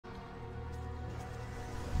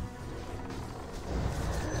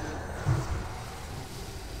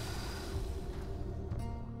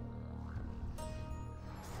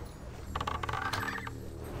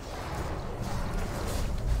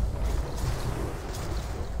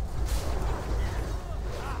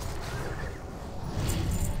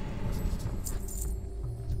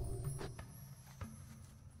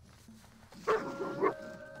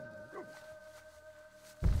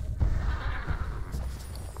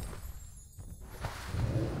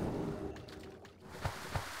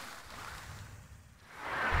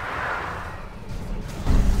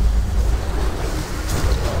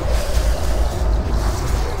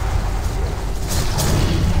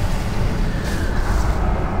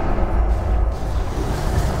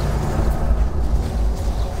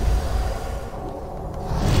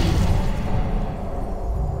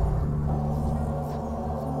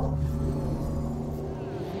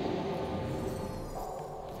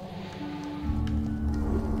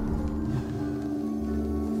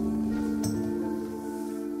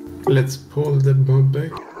Let's pull the mob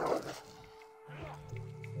back.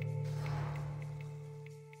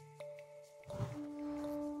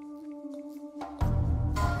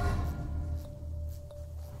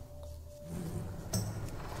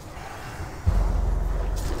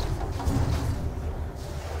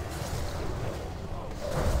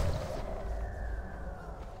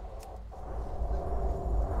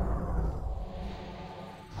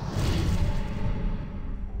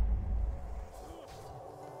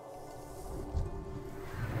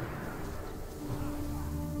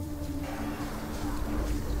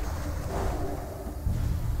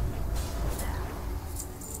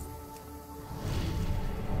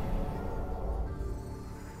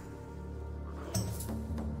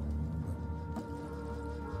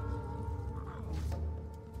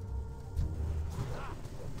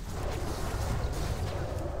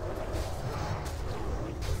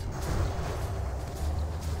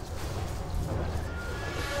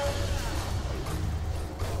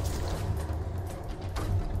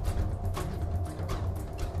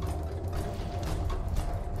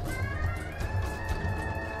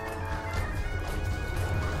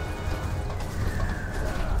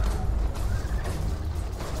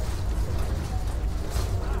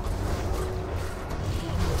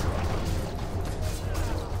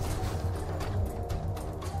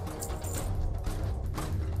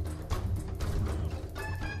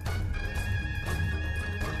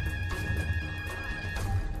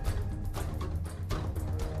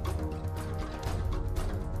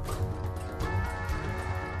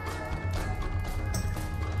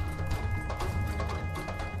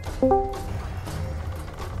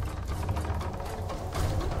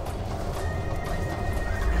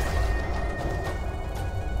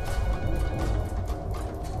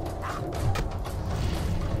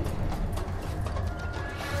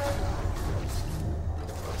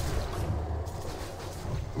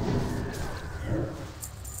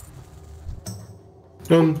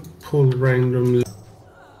 Don't pull randomly.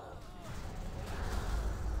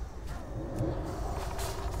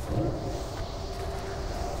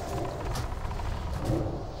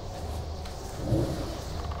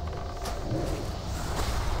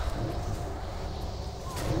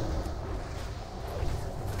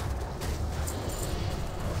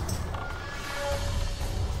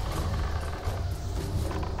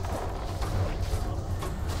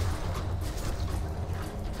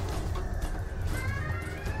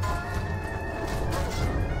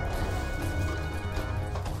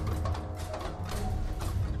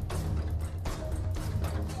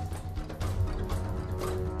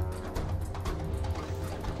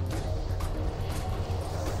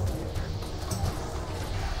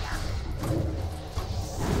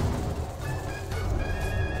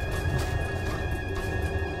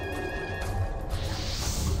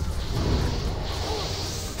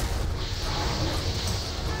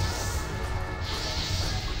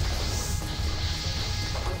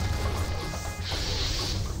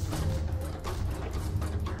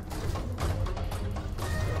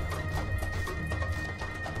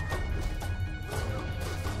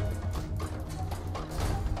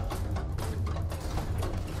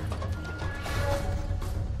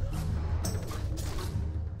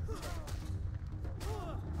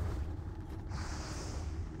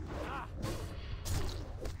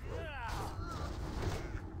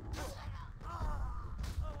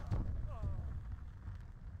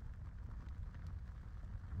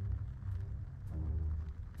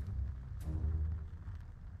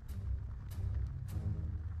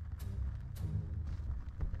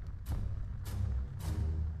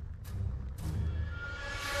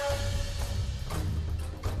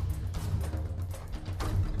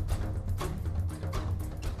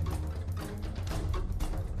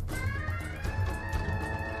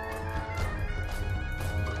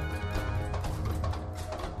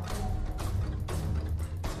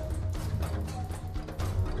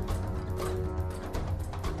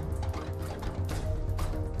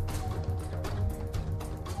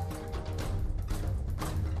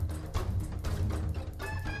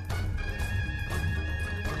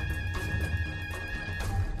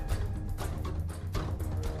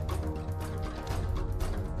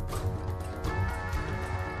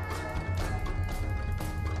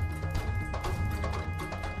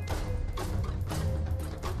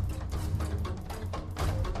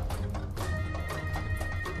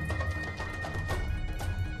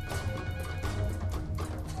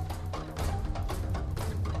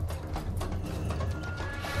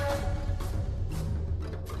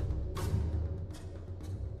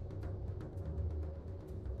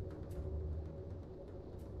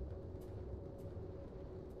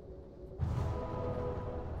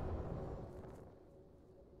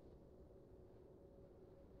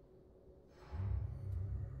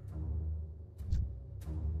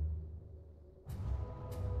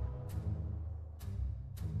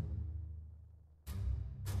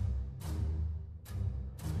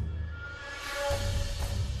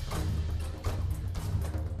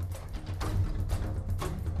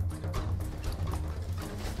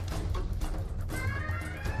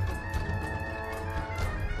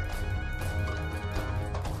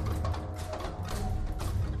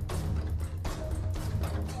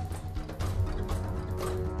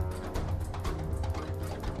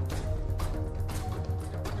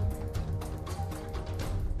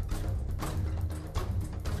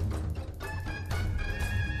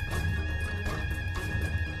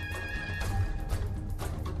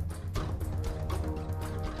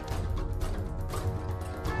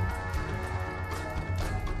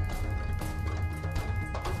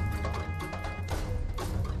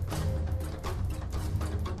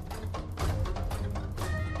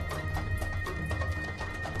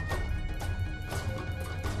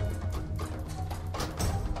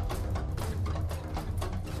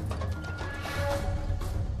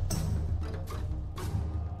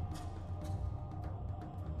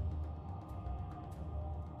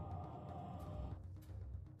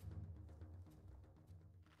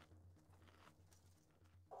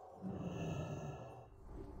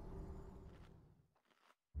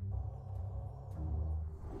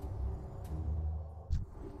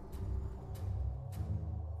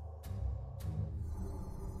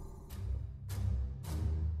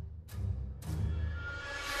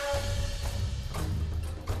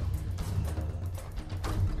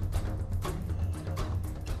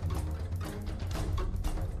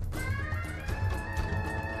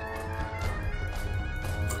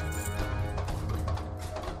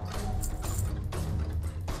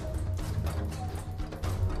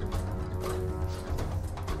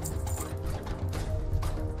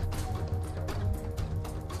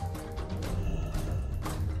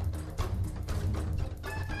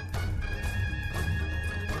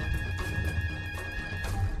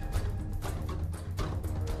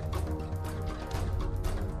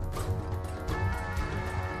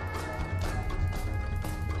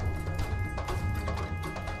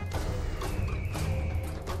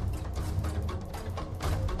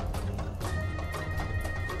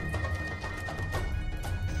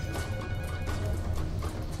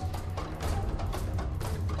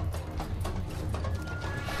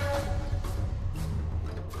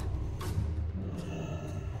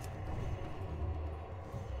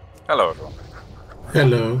 Hello, everyone.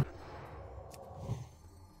 Hello.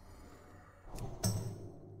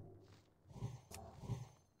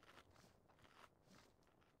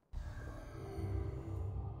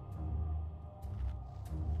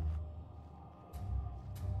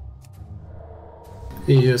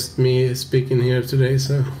 It's just me speaking here today,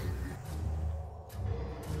 so...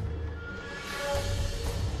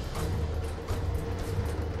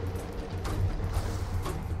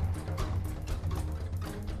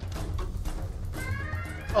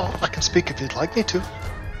 Oh, I can speak if you'd like me to.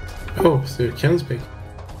 Oh, so you can speak.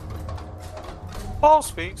 I'll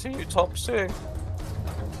speak to you, Topsy.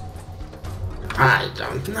 I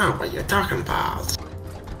don't know what you're talking about.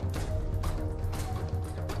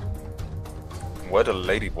 Where the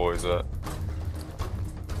lady boys at?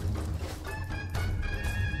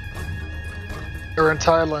 They're in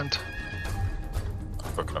Thailand.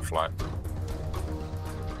 I'm booking a flight.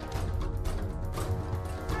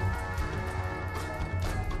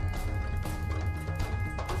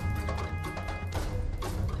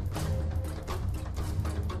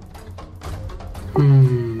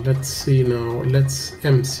 Let's see now. Let's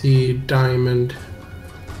MC Diamond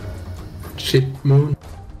Chip Moon.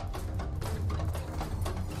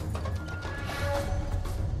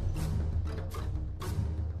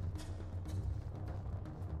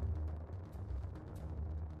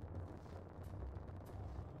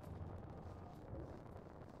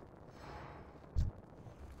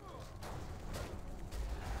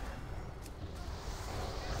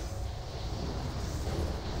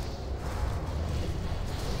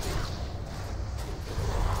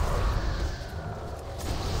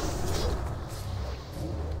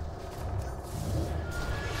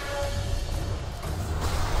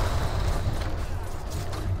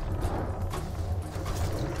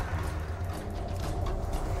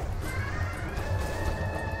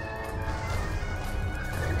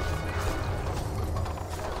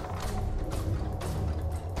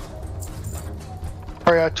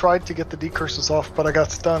 Sorry, I tried to get the decurses off, but I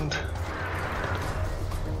got stunned.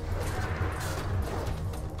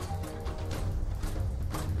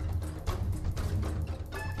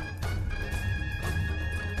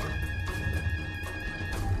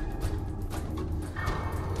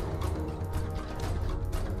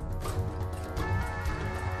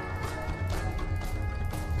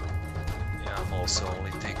 Yeah, I'm also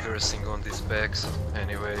only decursing on these bags,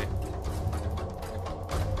 anyway.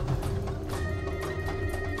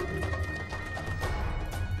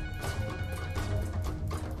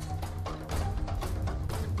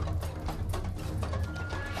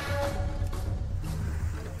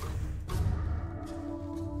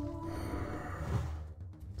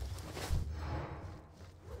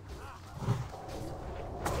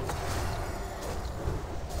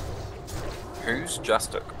 Who's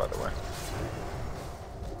Jastuk, by the way?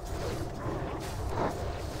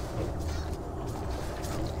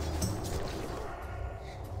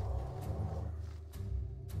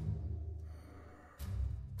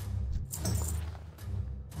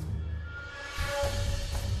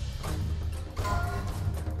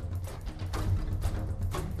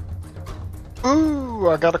 Ooh,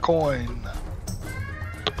 I got a coin.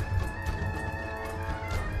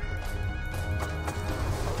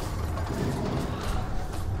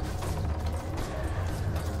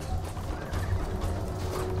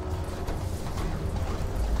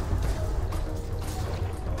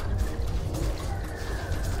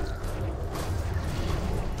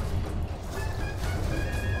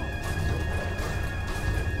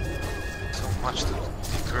 So much to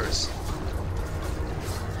decurse.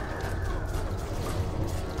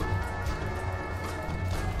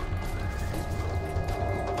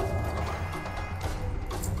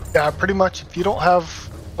 Yeah, pretty much if you don't have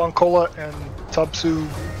Bonkola and Tubsu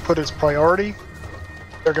put as priority,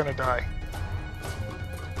 they're gonna die.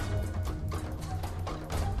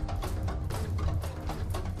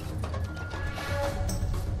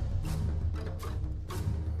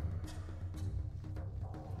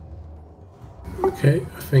 Okay,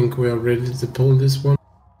 I think we are ready to pull this one.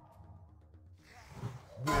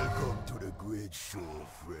 Welcome to the Great Show,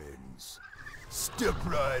 friends. Step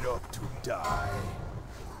right up to die.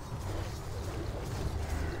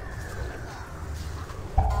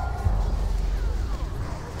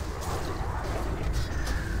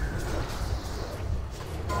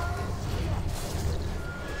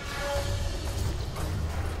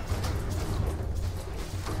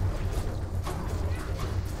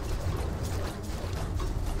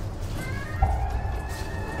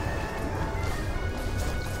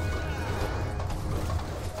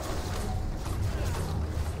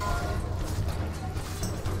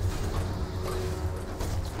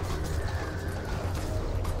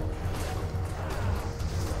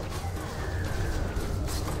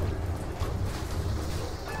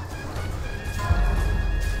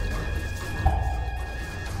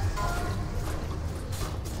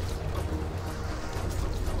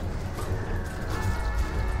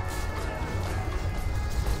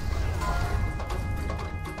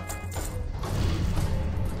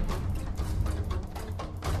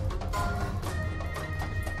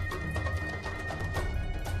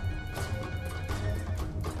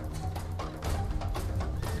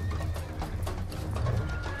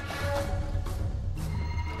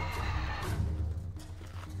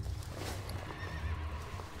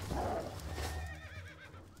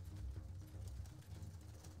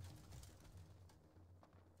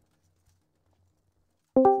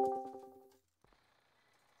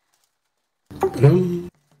 Ba-dum.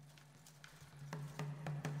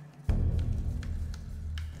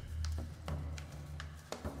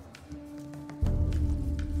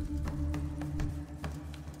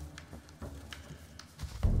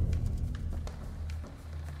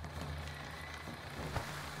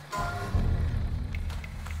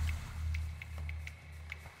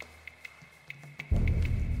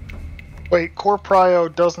 Wait, core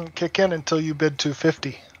prio doesn't kick in until you bid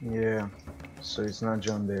 250. Yeah, so it's not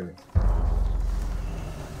John Daly.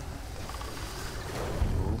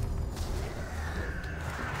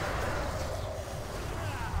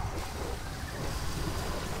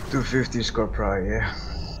 $250 score prior, yeah.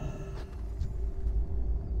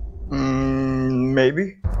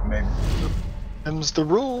 Maybe. Them's the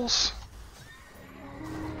rules.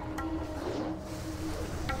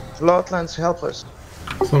 Floatlands help us.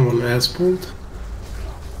 Someone ass-pulled.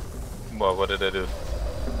 Well, what did they do?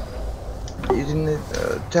 You didn't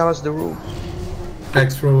tell us the rules.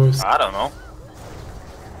 Axe throwers. I don't know.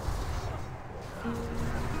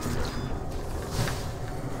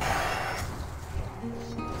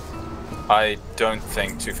 I don't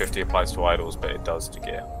think 250 applies to idols, but it does to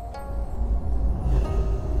gear.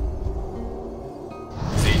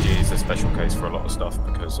 CG is a special case for a lot of stuff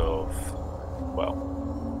because of,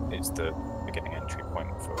 well, it's the beginning entry point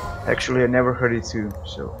for... Actually, I never heard it too,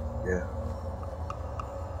 so yeah.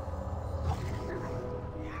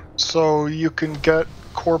 So you can get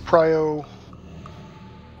core prio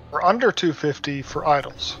for under 250 for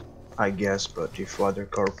idols. I guess, but if other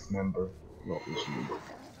corp member, well,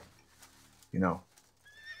 you know.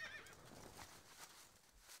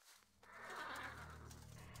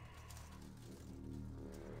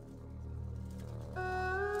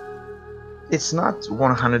 It's not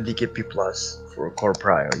 100 DKP plus for a core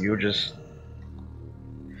prior. You just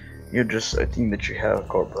I think that you have a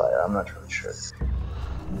core prior. I'm not really sure.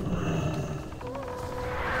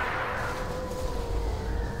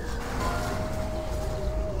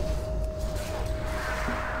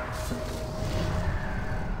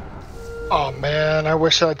 Oh man, I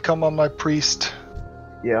wish I'd come on my priest.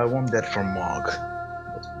 Yeah, I want that from Mog.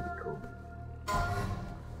 That's pretty cool.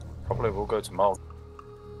 Probably will go to Malt.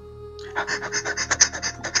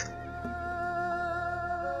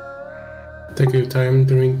 Take your time,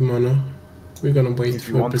 drink mana. We're gonna wait If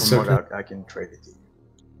you for want from Mog, Berserker. I can trade it to you.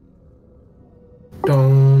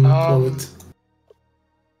 Don't pull it.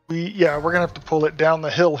 We're gonna have to pull it down the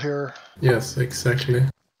hill here. Yes, exactly.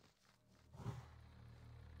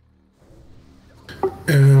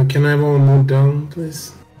 Can I have one more down,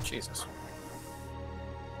 please? Jesus.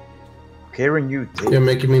 Karen, you take. You're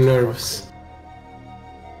making me nervous.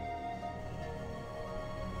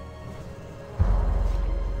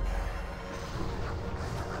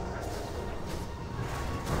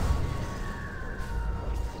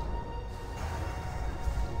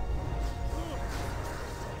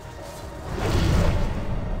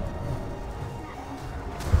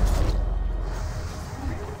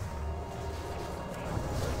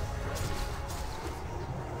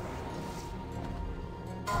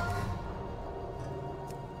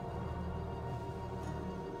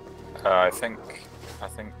 I think.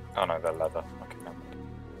 Oh no, they're leather. Okay, never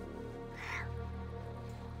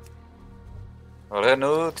mind.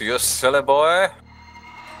 Renu, you silly boy.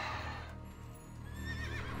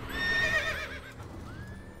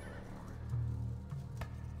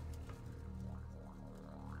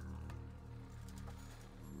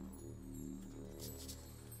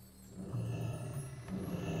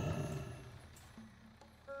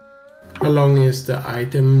 How long is the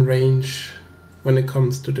item range when it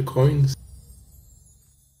comes to the coins?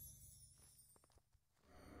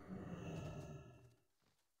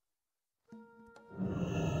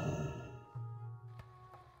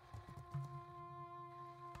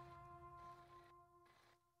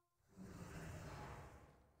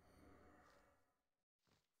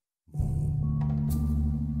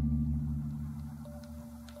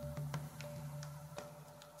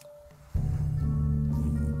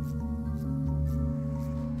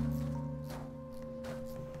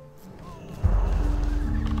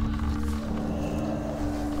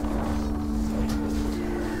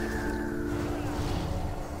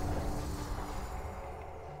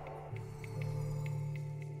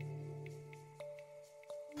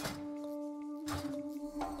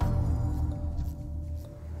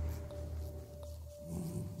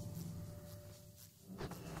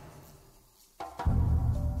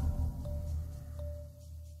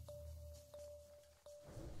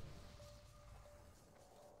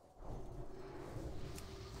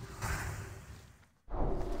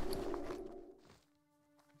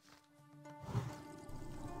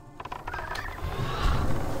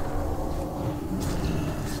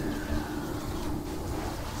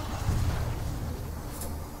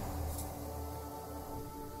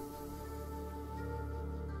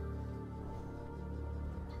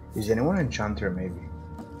 Is anyone enchanter maybe?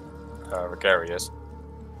 Regarius.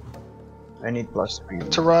 I need +3.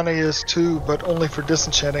 Tirani is too, but only for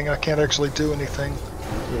disenchanting. I can't actually do anything.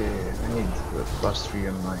 Yeah, I need +3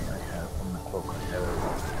 on my cloak. I have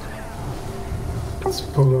Let's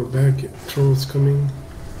pull back. Trolls coming.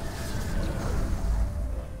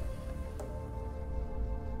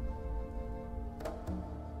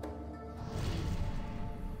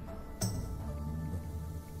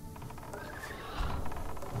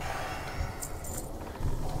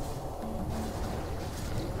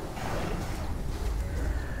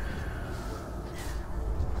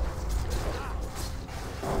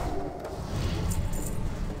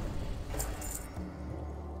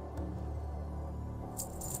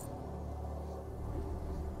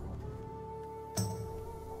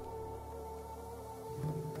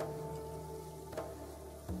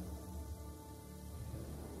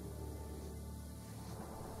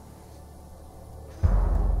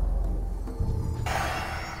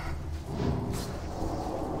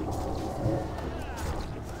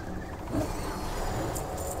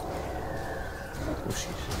 Oh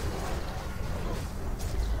shit.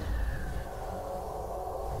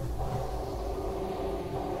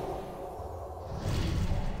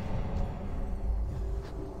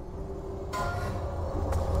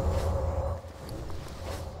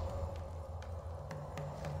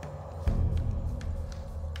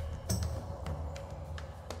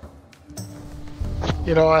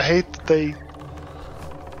 You know, I hate that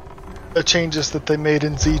the changes that they made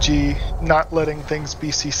in ZG, not letting things be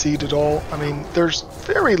CC'd at all. I mean, there's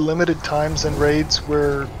very limited times in raids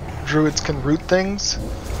where druids can root things,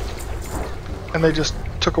 and they just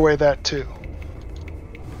took away that too.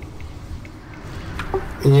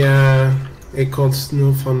 Yeah, it costs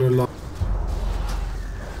no fun a lot.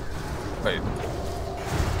 Wait.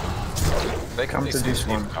 They can Come be to this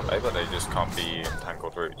one. but they just can't be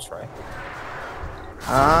entangled roots, right?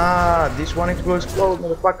 Ah, this one it will explode,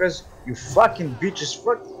 motherfuckers. You fucking bitches,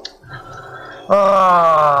 fuck.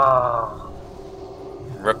 Ah.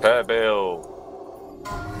 Repair bill.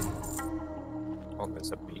 Oh,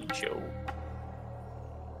 there's a B show.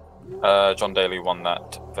 John Daly won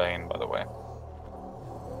that vein, by the way.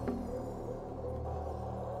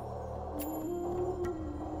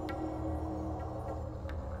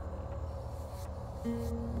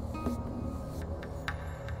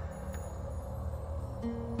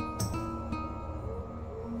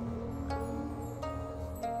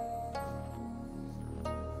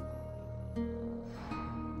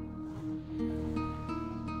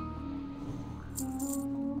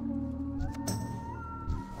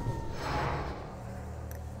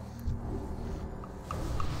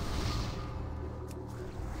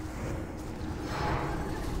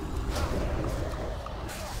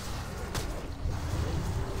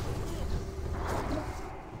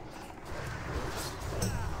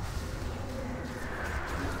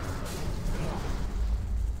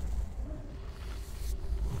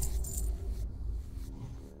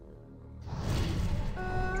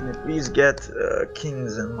 Can I please get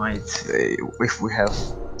kings and might if we have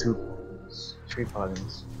 3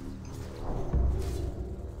 paladins?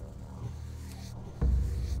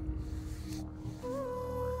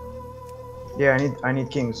 Yeah, I need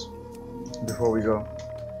kings before we go.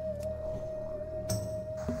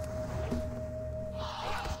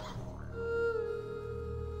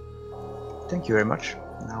 Thank you very much.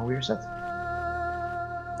 Now we're set.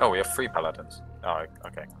 Oh, we have 3 paladins. Oh,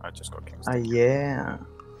 okay. I just got kings. Yeah.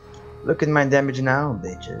 Look at my damage now,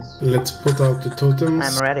 bitches. Let's put out the totems.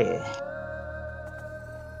 I'm ready.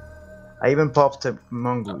 I even popped a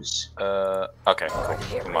mongoose. Okay,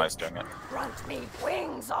 cool. Mai's doing it. Grant me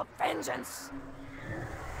wings of vengeance.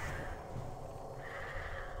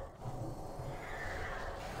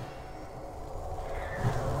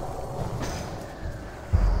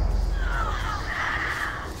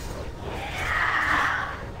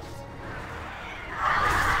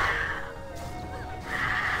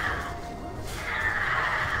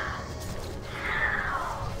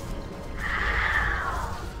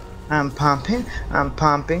 I'm pumping,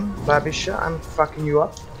 Babisha, I'm fucking you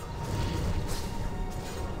up.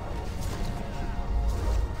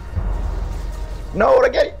 No,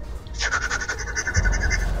 again!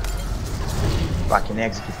 Fucking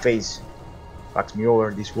execute phase. Fucks me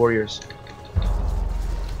over, these warriors.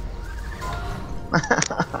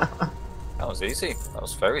 That was easy. That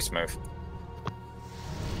was very smooth.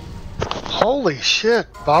 Holy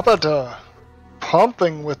shit, Babada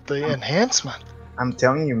pumping with the enhancement. I'm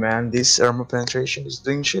telling you, man, this armor penetration is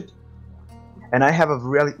doing shit. And I have a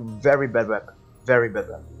really very bad weapon. Very bad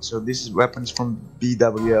weapon. So this is weapons from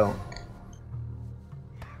BWL.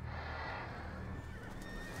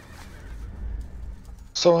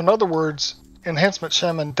 So in other words, enhancement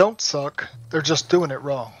shaman don't suck. They're just doing it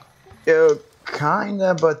wrong.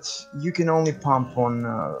 Kinda, but you can only pump on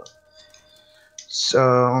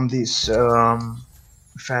these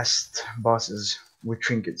fast bosses with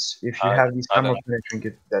trinkets. If you have these armor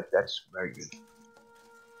trinket, that's very good.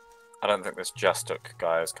 I don't think this Jastuk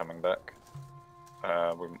guy is coming back.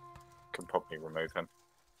 We can probably remove him.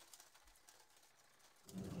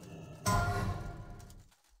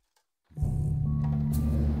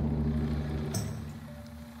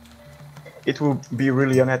 It will be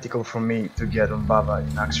really unethical for me to get on Bava in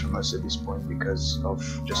Axrimus at this point because of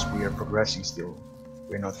just we are progressing still.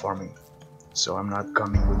 We're not farming. So I'm not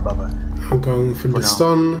coming with Baba. I'm going for the now.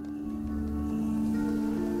 stun.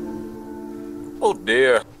 Oh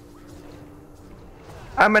dear.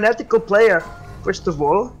 I'm an ethical player, first of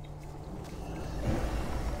all.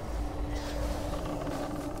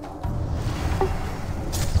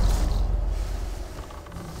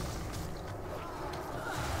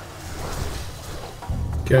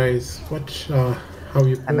 Guys, watch how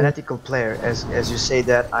you I'm pull. an ethical player. As you say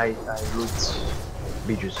that, I root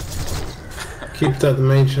Beatrice. Keep that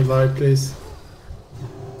mage alive, please.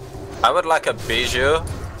 I would like a bijou.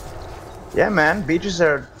 Yeah, man, beaches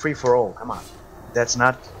are free for all. Come on, that's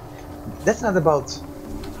not about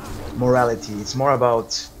morality. It's more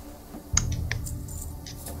about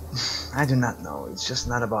I do not know. It's just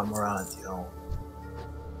not about morality, you know.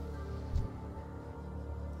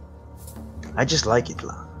 I just like it,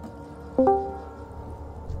 lah.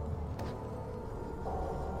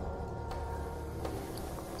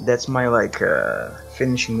 That's my like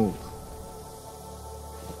finishing move.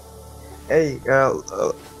 Hey,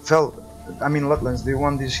 Fel. I mean, Lutlands, do you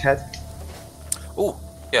want this head? Oh,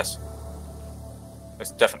 yes.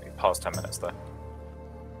 It's definitely past 10 minutes though.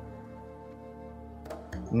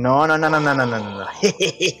 No.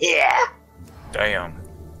 Damn.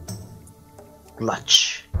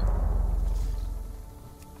 Clutch.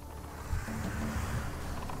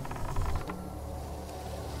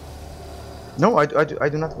 No, I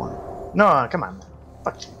do not want it. No, come on.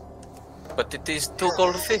 Fuck you. But it is 2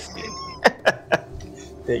 gold 50.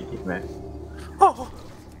 Take it, man. Oh.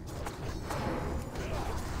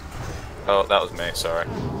 Oh, that was me, sorry.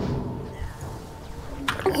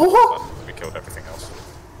 Okay, we killed everything else.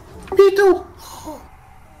 Me too.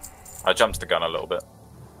 I jumped the gun a little bit.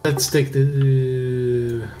 Let's take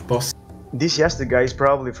the boss. This Yasta guy is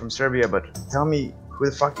probably from Serbia, but tell me who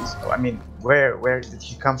the fuck is... I mean, where did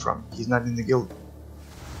he come from? He's not in the guild.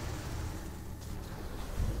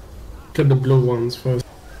 Get the blue ones first.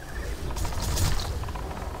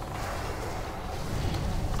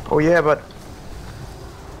 Oh yeah, but...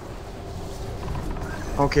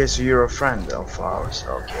 Okay, so you're a friend of ours.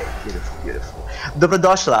 Okay, beautiful, beautiful.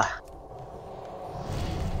 Dobrodošla!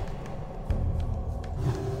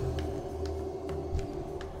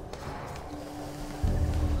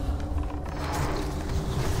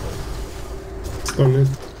 Stun it.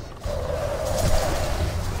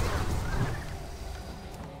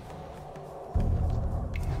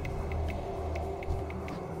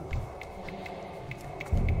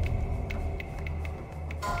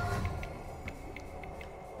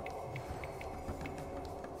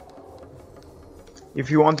 If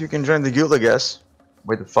you want, you can join the guild, I guess.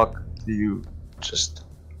 Why the fuck do you just...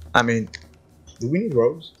 I mean, do we need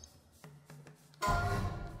robes?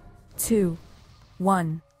 2,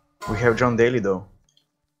 1. We have John Daly, though.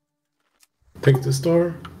 Take the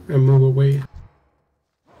store and move away.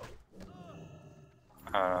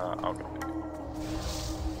 I'll go.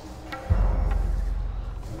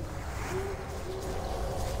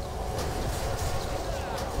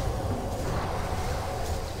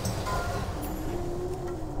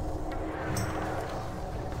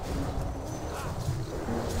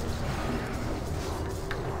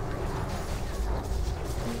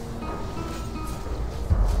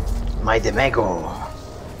 My Demego.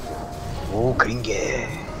 Oh, Kringe.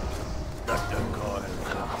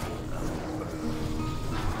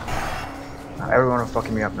 Everyone are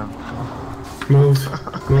fucking me up now. Move.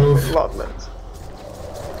 Move. Lotlands.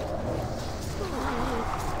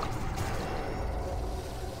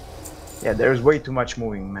 Yeah, there's way too much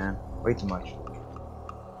moving, man. Way too much.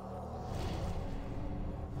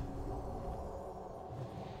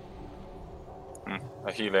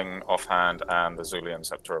 A healing offhand and the Zulian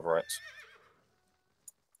Scepter of Rights.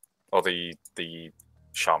 Or the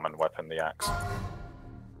shaman weapon, the axe.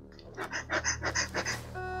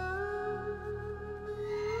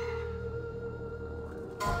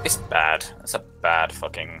 It's bad. It's a bad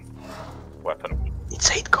fucking weapon. It's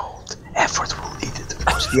 8 gold. Effort will need it, of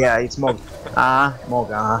course. Yeah, it's Mog. Mog,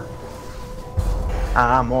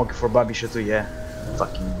 Mog for Babisha too, yeah.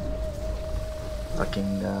 Fucking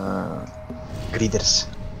greeders.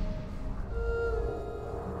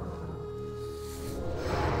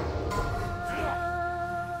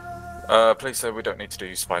 Please say we don't need to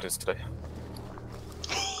do spiders today.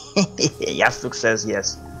 Yastuk says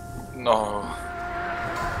yes. No.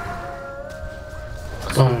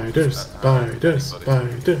 Spiders, spiders,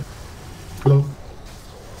 spiders. Hello?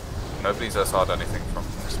 Nobody's SR'd anything from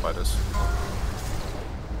spiders.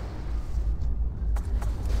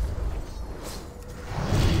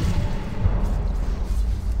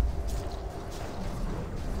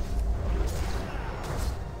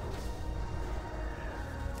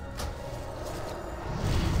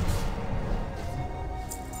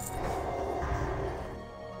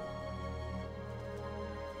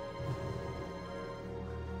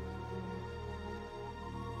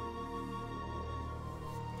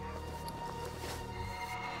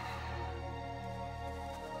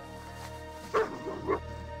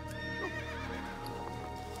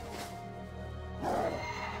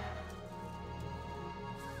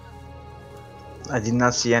 I did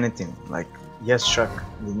not see anything. Like, yes, Chuck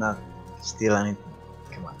did not steal anything.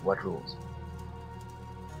 Come on, what rules?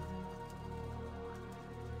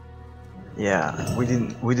 Yeah, we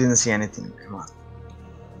didn't see anything. Come on.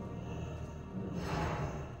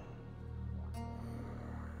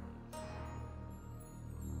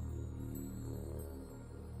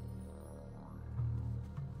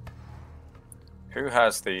 Who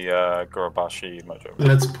has the Gorobashi mojo?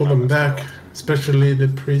 Let's pull them back, especially the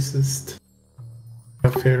priest.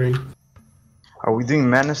 Fairy. Are we doing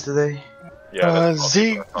madness today? Yeah.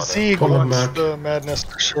 Zeke Pull 'em wants back. the madness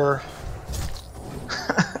for sure.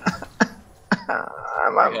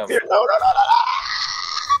 I'm Yeah. here. No.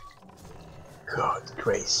 God,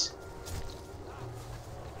 grace.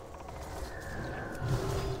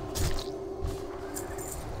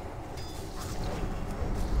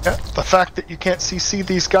 Yeah, the fact that you can't CC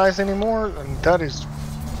these guys anymore, and that is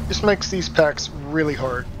just makes these packs really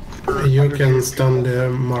hard. for You underdog can people. stun the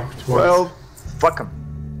marked ones. Well, fuck him.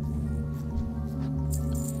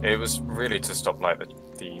 It was really to stop like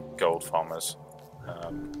the gold farmers.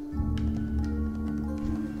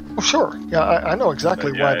 Oh, sure. Yeah, I know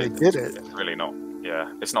exactly Yeah, why they did it. It's really not.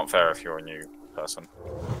 Yeah, it's not fair if you're a new person.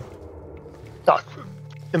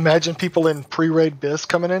 Imagine people in pre-raid biz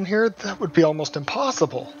coming in here. That would be almost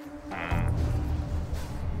impossible.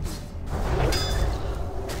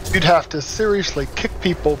 You'd have to seriously kick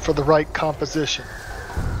people for the right composition.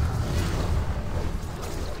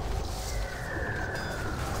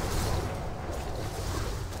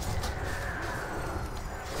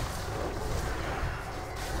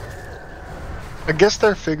 I guess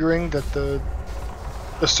they're figuring that the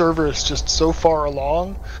server is just so far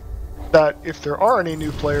along that if there are any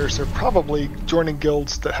new players, they're probably joining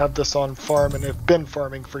guilds that have this on farm and have been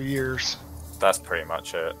farming for years. That's pretty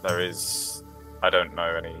much it. I don't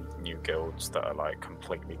know any new guilds that are like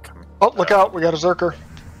completely. Oh, look out! We got a Zerker.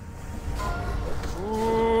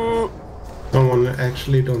 Someone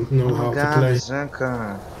actually don't know how to play.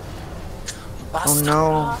 Zerka. Oh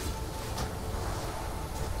no.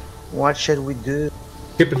 What should we do?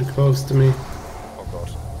 Keep it close to me. Oh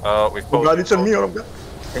god. We've pulled. it's on me. Oh, God.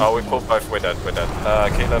 Oh, we pulled both. We're dead.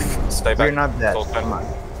 Caleb, stay back. We're not dead. Hold Come on.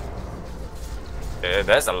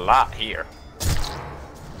 There's a lot here.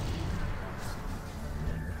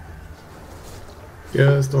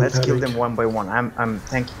 Yes, don't Let's kill panic. them one by one. I'm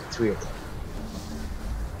thanking 3 of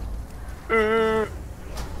them.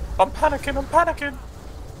 I'm panicking.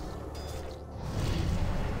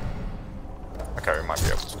 Okay, we might be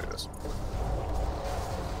able to do this.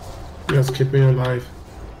 Just keep me alive.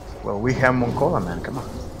 Well, we have Moncola, man. Come on.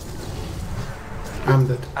 I'm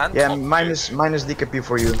dead. And Yeah, top minus DKP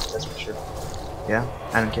for you. That's for sure. Yeah,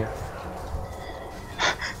 I don't care.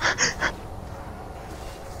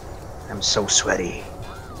 I'm so sweaty.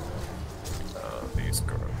 These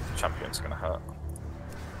champions are gonna hurt.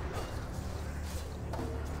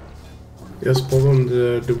 Just pull on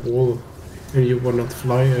the wall and you will not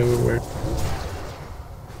fly everywhere.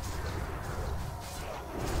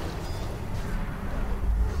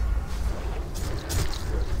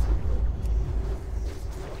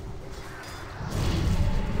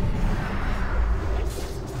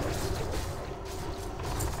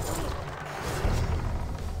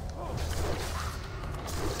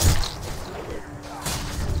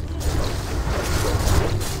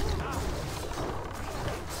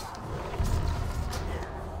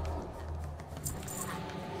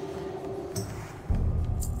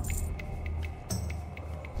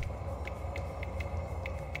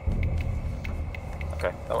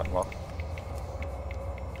 Okay, that went well.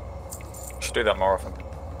 Should do that more often.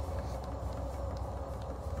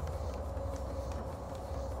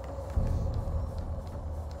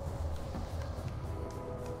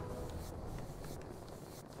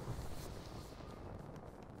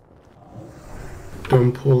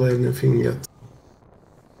 Don't pull anything yet.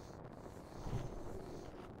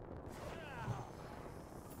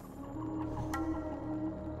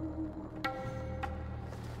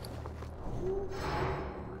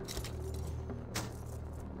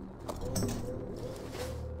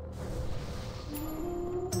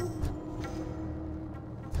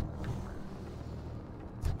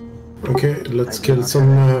 Okay, let's I do kill not some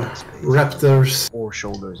have space. raptors. 4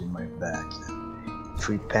 shoulders in my back, and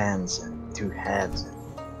 3 pants, and 2 heads.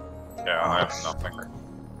 Yeah, I have nothing.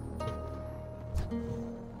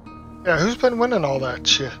 Yeah, who's been winning all that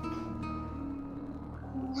shit?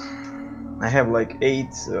 I have like 8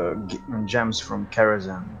 gems from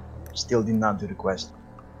Karazhan. Still did not do the quest.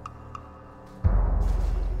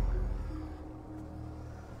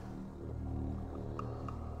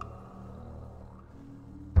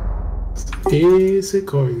 Easy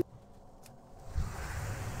coin.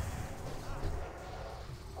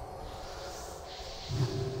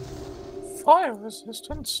 Fire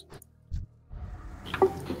resistance.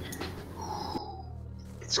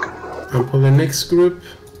 It's gonna And for the next group,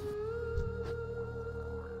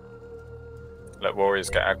 Let warriors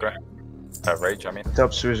get aggro. Rage, I mean.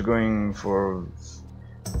 Topsu is going for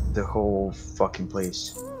the whole fucking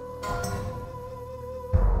place.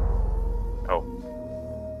 Oh,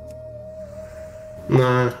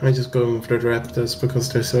 nah, I just going for the raptors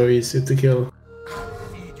because they're so easy to kill.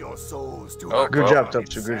 Feed your souls to Oh, Good well. job,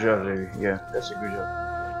 Topsu, good job, baby. Yeah, that's a good job.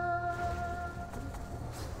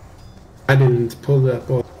 I didn't pull that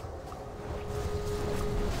ball.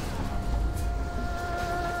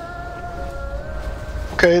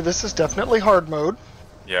 Okay, this is definitely hard mode.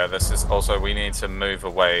 Yeah, this is also, we need to move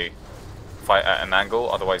away, fight at an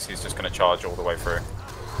angle, otherwise he's just going to charge all the way through.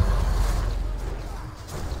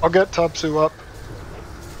 I'll get Topsu up.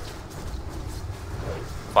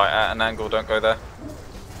 Fight at an angle, don't go there.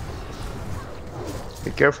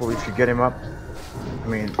 Be careful if you get him up. I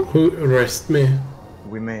mean, Who arrest me?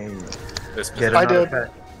 we may This get position. I another did.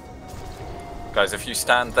 pet. Guys, if you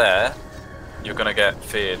stand there, you're going to get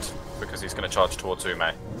feared because he's going to charge towards Ume.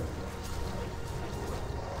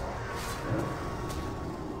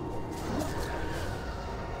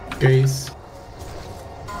 Gaze.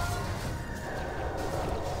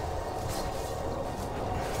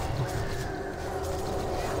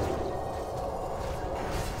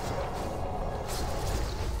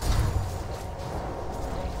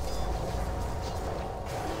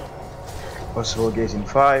 Possible gaze in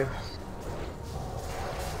 5.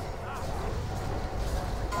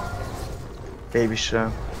 Baby show.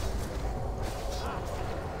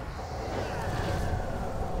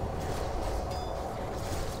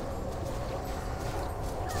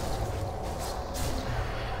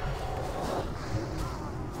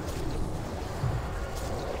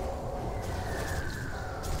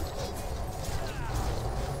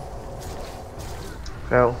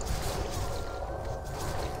 Fell.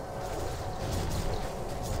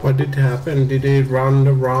 What did happen? Did they run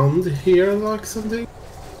around here like something?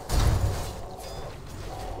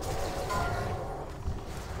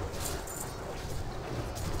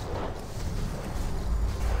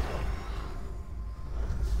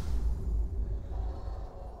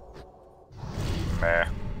 Meh.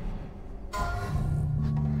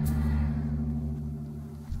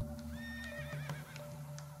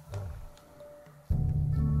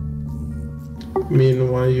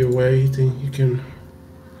 Meanwhile you're waiting, you can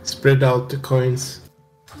spread out the coins.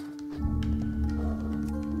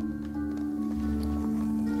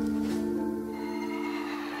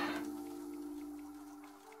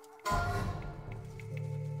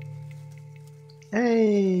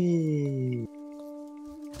 Hey!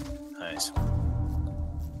 Nice.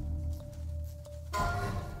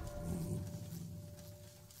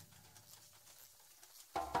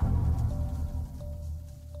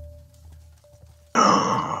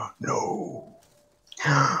 No.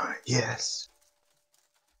 Yes.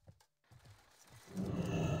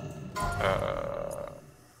 I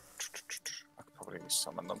could probably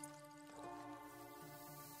summon them.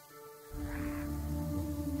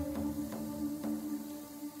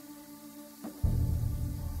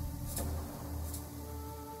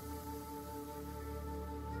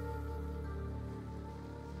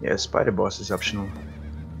 Yeah, spider boss is optional.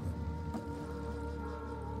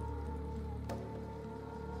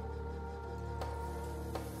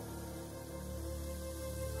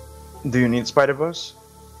 Do you need spider boss?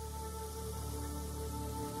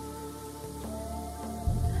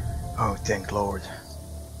 Oh, thank Lord.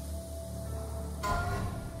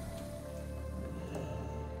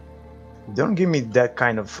 Don't give me that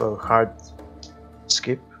kind of hard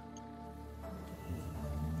skip.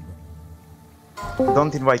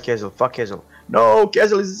 Don't invite Hazel, fuck Hazel. No,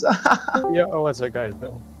 Castle is. Yeah, what's that guy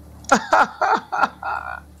though?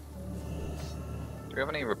 Do we have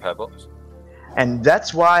any repair bots? And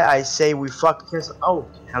that's why I say we fuck Castle. Oh,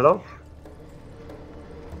 hello.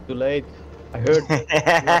 Too late. I heard.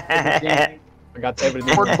 Everything. I got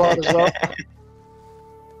everything. Port bot is up.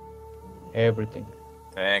 Everything.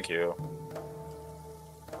 Thank you.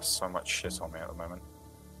 So much shit on me at the moment.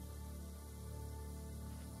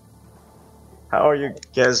 How are you,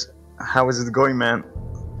 Kaz? How is it going, man?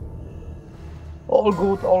 All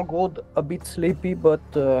good, all good. A bit sleepy, but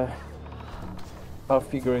I'll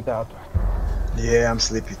figure it out. Yeah, I'm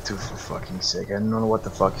sleepy too, for fucking sake. I don't know what the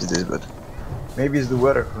fuck is this, but maybe it's the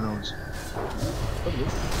weather, who knows?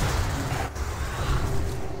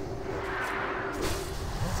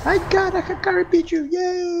 I got a Hakari Pichu,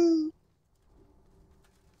 yay!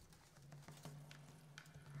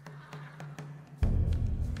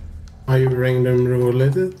 Are you random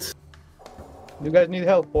roulette? You guys need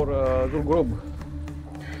help for group.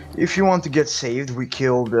 If you want to get saved, we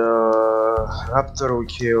killed Raptor, we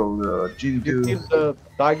killed You Jindu. killed the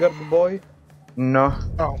tiger boy? No.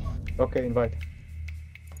 Oh, Okay, invite.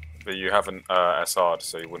 But you haven't SR'd,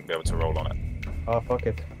 so you wouldn't be able to roll on it. Ah, fuck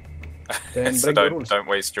it. Then So break the rules. don't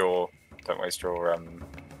waste your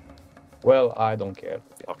Well, I don't care.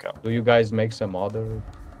 lockout. Do you guys make some other?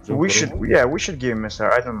 Zoom We group? should, yeah, we should give him a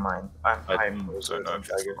star. I don't mind. I'm also know if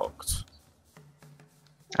it's locked.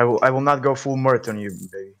 I will not go full Murt on you,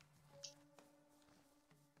 baby.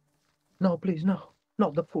 No, please, no.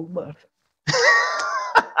 Not the full mirth.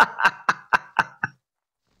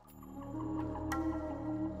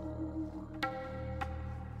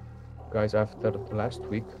 Guys, after last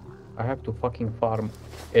week, I have to fucking farm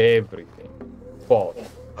everything. Potion,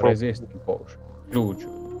 resistant potion, luge,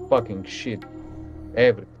 fucking shit.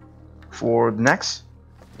 Everything. For the next?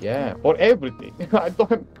 Yeah, for everything.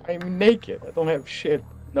 I'm naked. I don't have shit.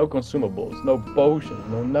 No consumables, no potions,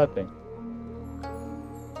 no nothing.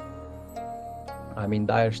 I'm in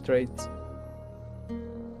dire straits.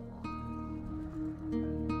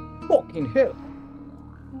 Fucking hell.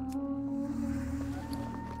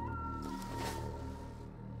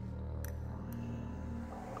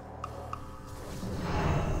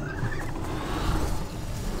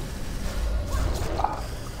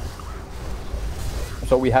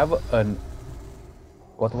 So we have an,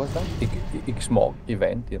 what was that? X-Mog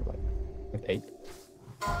event in like with 8.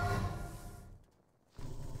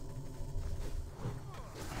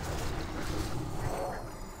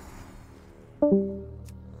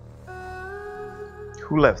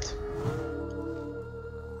 Who left?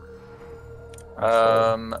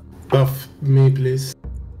 Buff me, please.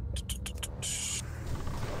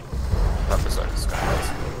 Represents guys.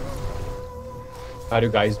 Are you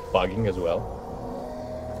guys bugging as well?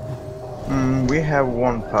 We have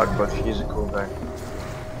one pug, but he's a cool guy.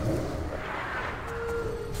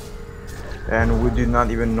 And we did not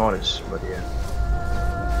even notice, but yeah.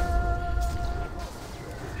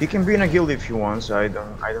 He can be in a guild if he wants, I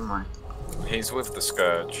don't mind. He's with the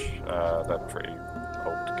Scourge. They're pretty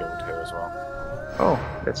old guild here as well. Oh,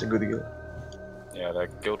 that's a good guild. Yeah, their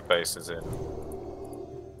guild base is in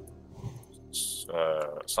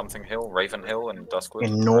something Hill, Raven Hill, and Duskwood.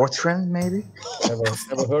 In Northrend, maybe? Never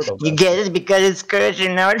heard of You that. get it because it's Scourge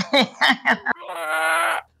in North.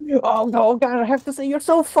 Oh no, God, I have to say, you're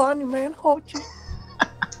so funny, man. Oh,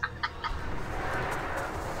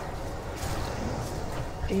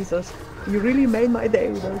 Jesus, you really made my day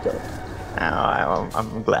with those jokes. Oh,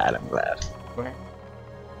 I'm glad.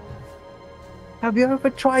 Have you ever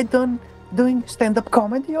tried doing stand-up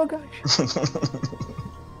comedy, oh gosh?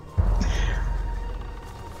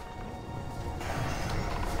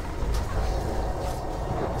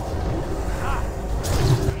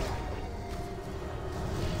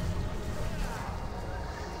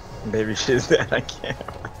 Baby, she's dead. I can't.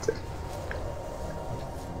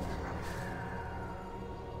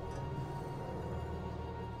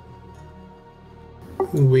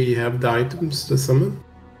 We have the items to summon.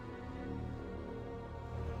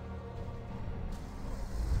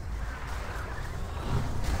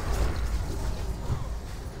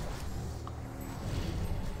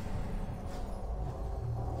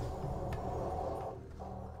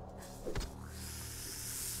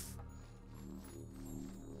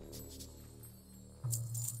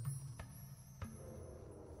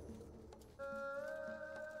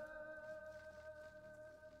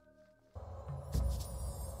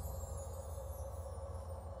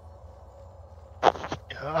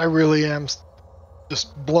 I really am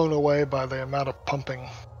just blown away by the amount of pumping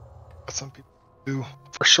that some people do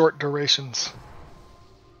for short durations.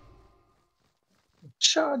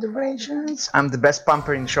 Short durations. I'm the best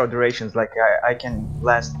pumper in short durations. Like I can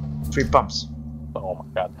last 3 pumps. Oh my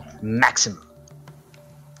god. Maximum.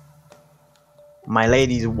 My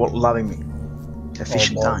lady is loving me.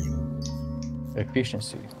 Efficient boy. time.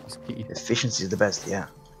 Efficiency is key. Efficiency is the best, yeah.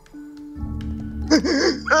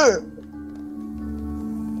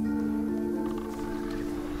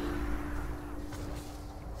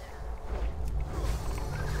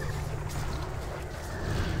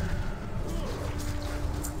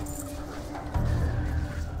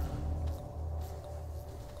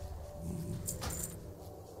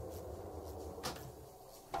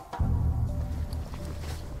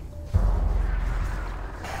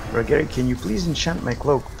 Gary, can you please enchant my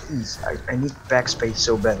cloak, please? I need backspace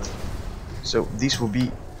so badly. So this will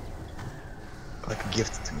be like a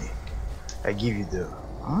gift to me. I give you the...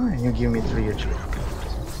 Ah, and you give me 3 actually.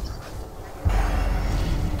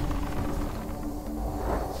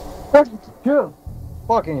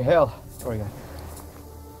 Fucking hell. Sorry guys.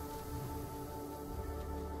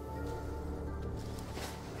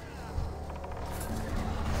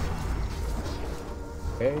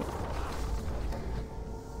 Okay.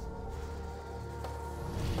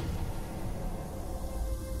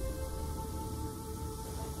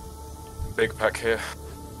 Big pack here.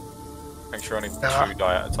 Make sure only 2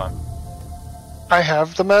 die at a time. I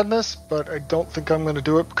have the madness, but I don't think I'm going to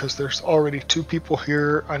do it because there's already 2 people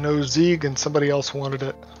here. I know Zeeg and somebody else wanted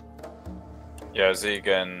it. Yeah, Zeeg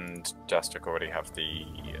and Jastic already have the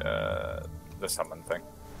summon thing.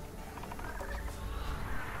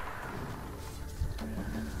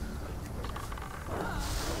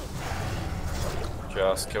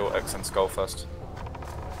 Just kill X and Skull first.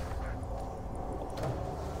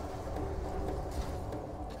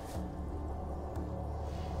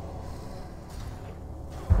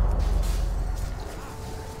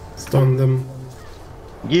 Stun them.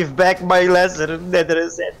 Give back my lesser nether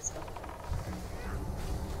assets.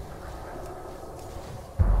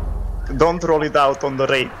 Don't roll it out on the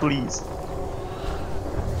raid, please.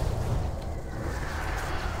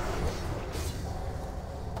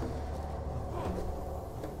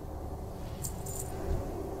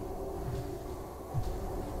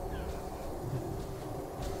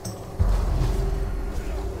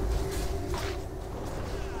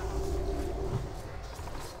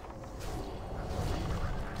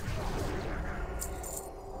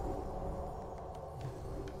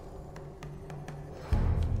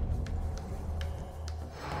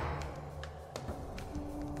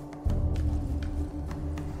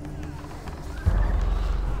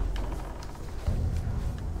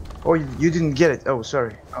 Oh, you didn't get it. Oh,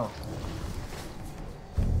 sorry. Oh.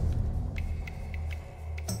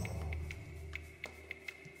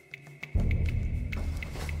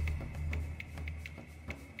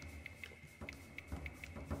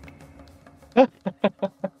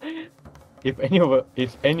 If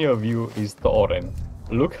any of you is Thorin,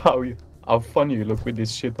 look how funny you look with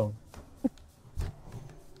this shit on.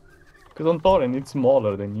 Because on Thorin it's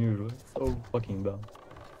smaller than usual. It's so fucking dumb.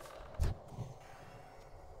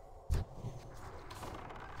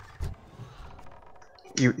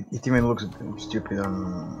 It even looks stupid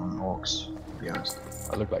on orcs, to be honest.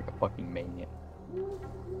 I look like a fucking maniac.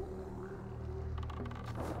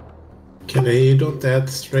 Okay, you don't add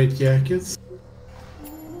straight jackets?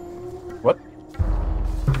 What?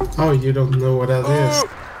 Oh, you don't know what that is?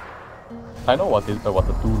 I know what the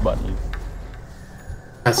turban is.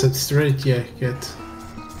 I said straight jacket.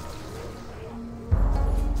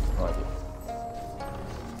 No idea.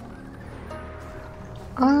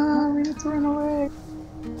 We need to run away.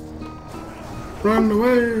 Run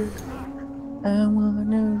away! I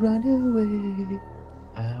wanna run away.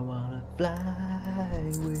 I wanna fly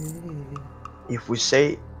away.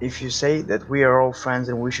 If you say that we are all friends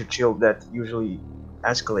and we should chill, that usually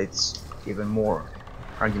escalates even more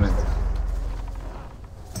argument.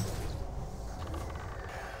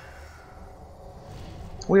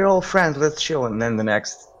 We're all friends, let's chill, and then the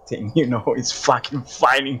next thing you know, it's fucking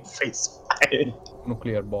fighting face fighting.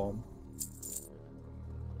 Nuclear bomb.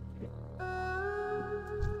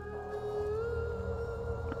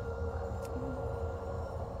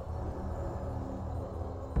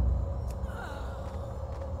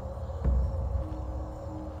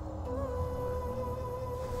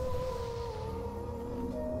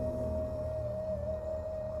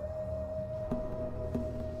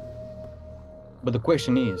 But the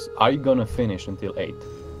question is, are you gonna finish until 8?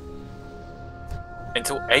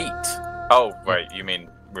 Until 8? Oh, wait, you mean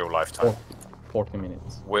real life time? 40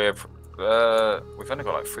 minutes. We've only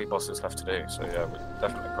got like 3 bosses left to do, so yeah, we're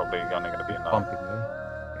definitely probably only going to be in Pumping,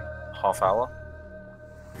 half hour.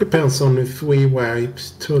 Depends on if we wipe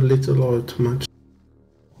too little or too much.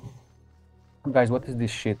 Guys, what is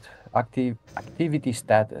this shit? Activity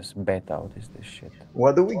status beta. What is this shit?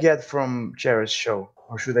 What do we get from Jared's show?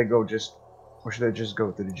 Or should I just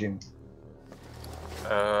go to the gym?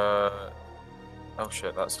 Oh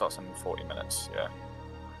shit, that starts in 40 minutes, yeah.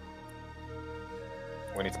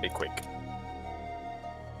 We need to be quick.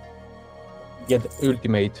 Get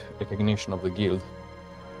ultimate recognition of the guild.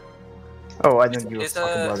 Oh, I don't give a Is fuck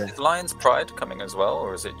about that. Lion's Pride coming as well,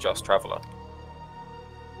 or is it just Traveller?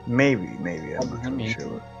 Maybe, I'm not really Maybe.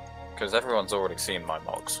 sure. Because everyone's already seen my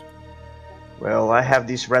mogs. Well, I have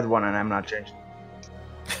this red one and I'm not changing.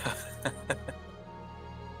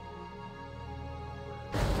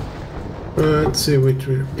 Let's see which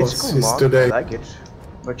It's boss cool is mod, I today. like it.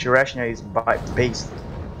 But your rationale is based.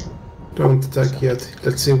 Don't attack yet.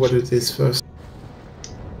 Let's see what it is first.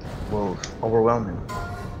 Well, overwhelming.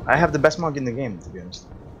 I have the best mod in the game, to be honest.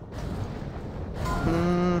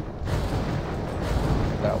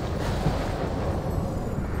 No.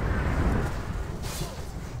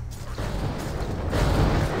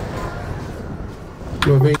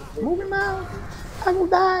 Moving. Move him out! I will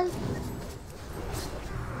die!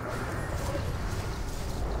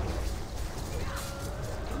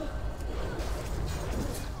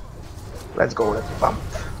 Let's go, let's bump.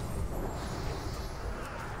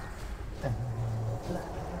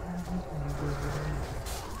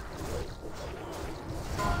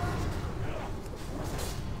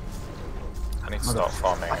 I need to start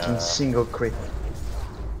farming Fucking single crit.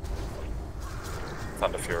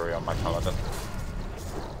 Thunder Fury on my paladin.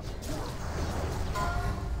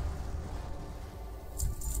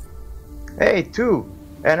 Hey, 2!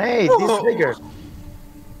 And hey, this bigger!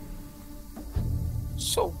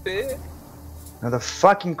 So big! Not a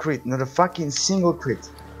fucking crit, not a fucking single crit.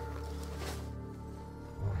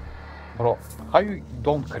 Bro, how you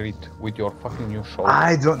don't crit with your fucking new show?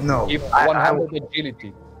 I don't know. If I 100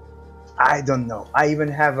 agility. I don't know. I even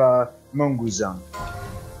have a mongoose on.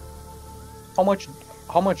 How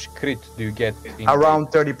much crit do you get in Around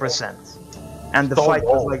 30%. And the So fight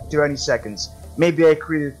was low. like 20 seconds. Maybe I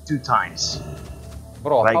critted 2 times.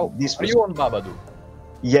 Bro, like how, this are was- you on Babadu?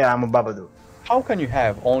 Yeah, I'm a Babadoo. How can you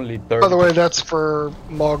have only 30? By the way, that's for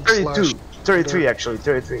Mog 32. 33 actually,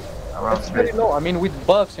 33. Around That's very 30. low. I mean, with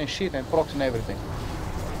buffs and shit and procs and everything.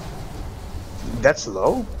 That's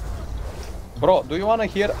low? Bro, do you wanna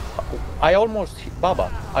hear? I almost hit Baba.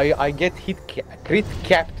 I get crit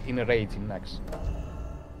capped in raids in Max.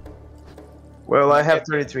 Well, I have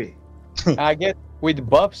 33. I get with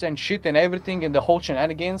buffs and shit and everything and the whole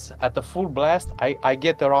shenanigans at the full blast. I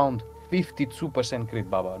get around 52% crit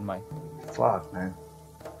Baba on mine. Fuck, man.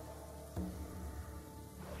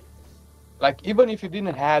 Like even if you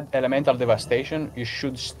didn't have elemental devastation, you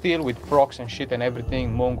should still with procs and shit and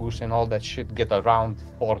everything, mongoose and all that shit get around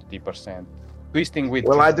 40%. Twisting with.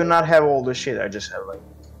 Well, I do not have all the shit. I just have like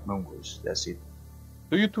mongoose. That's it.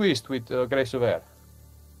 Do you twist with Grace of Air?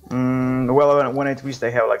 Well, when I twist, I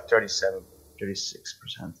have like 37,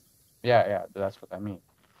 36%. Yeah, that's what I mean.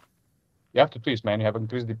 You have to twist, man. You have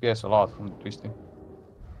increased DPS a lot from the twisting.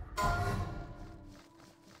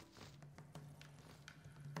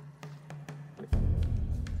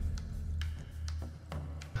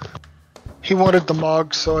 He wanted the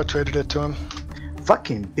Mog, so I traded it to him.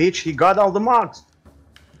 Fucking bitch, he got all the mods.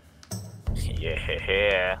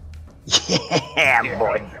 Yeah. Yeah,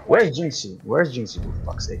 boy. Where's Jinxie? Where's Jinxie, for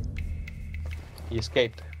fuck's sake? He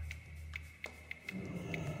escaped.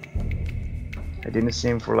 I didn't see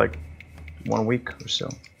him for like 1 week or so.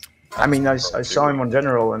 I mean, I saw him on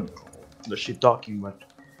general and the shit talking, but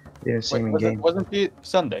didn't see him in game. Wasn't he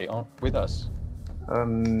Sunday with us?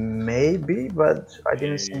 Maybe, but I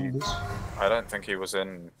didn't see him this. I don't think he was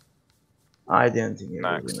in. I didn't think he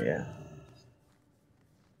Max. was in, yeah.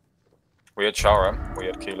 We had Shara, we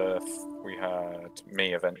had Keyleth, we had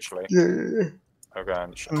me eventually. Okay,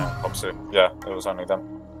 and Popsu. Yeah, it was only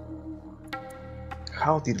them.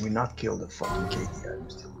 How did we not kill the fucking KT? I'm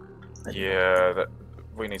still... Yeah,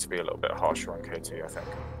 we need to be a little bit harsher on KT, I think.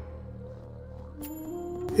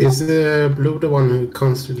 Is the blue the one who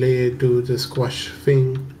constantly do the squash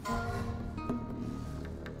thing?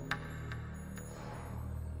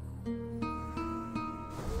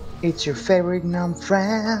 It's your favorite gnome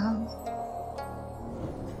friend.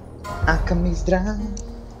 Alchemist Drum.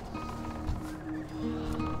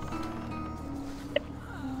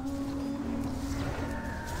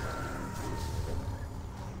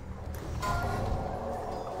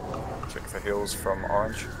 Check for heals from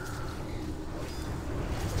Orange.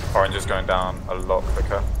 Orange is going down a lot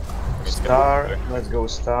quicker. We need to get Star, moving. let's go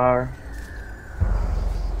Star.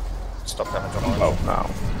 Stop damage on Orange. Oh, no.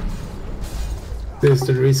 This is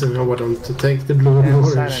the reason I want to take the blue and And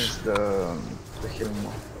orange. silence the the healing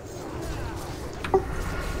more.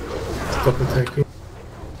 Stop attacking.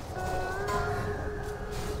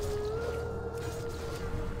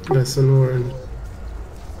 Lesson learned.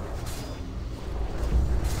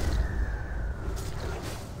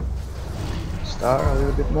 Star a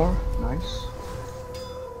little bit more. Nice.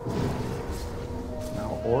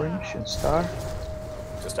 Now orange and star.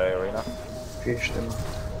 Just A arena. Finish them.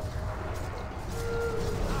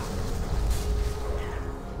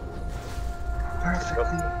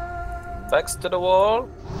 Perfectly. Backs to the wall.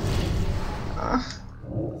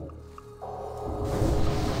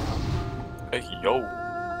 Hey yo.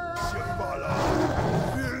 Shambhala,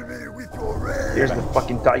 fill me with your rage. Here's the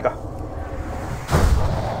fucking tiger.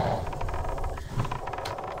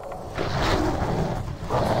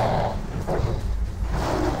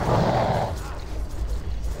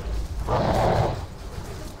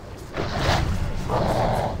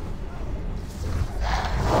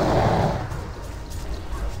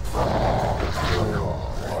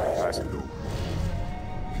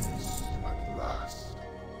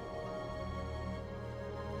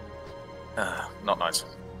 Not nice.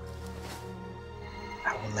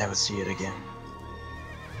 I will never see it again.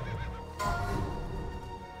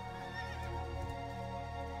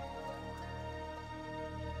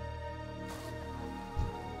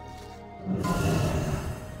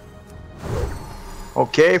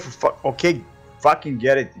 Okay, okay, fucking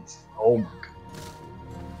get it. Oh my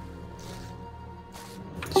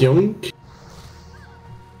god. Junk.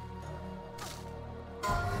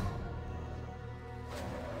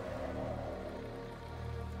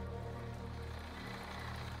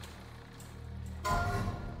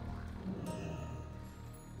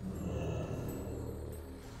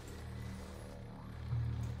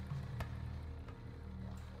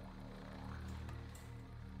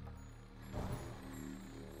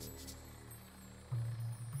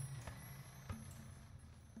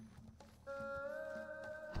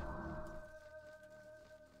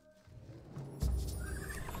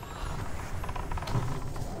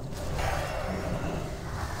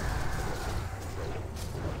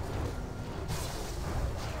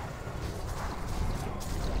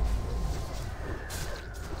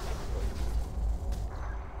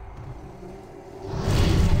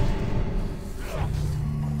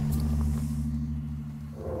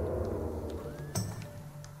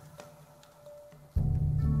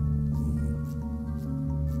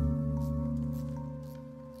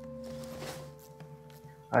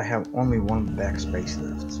 I have only one backspace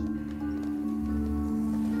left.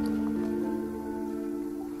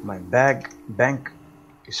 My bank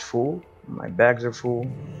is full. My bags are full.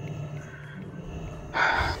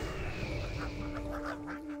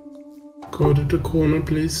 Go to the corner,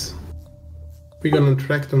 please. We're gonna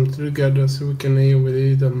track them together so we can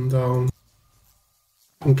AoE them down,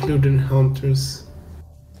 including hunters.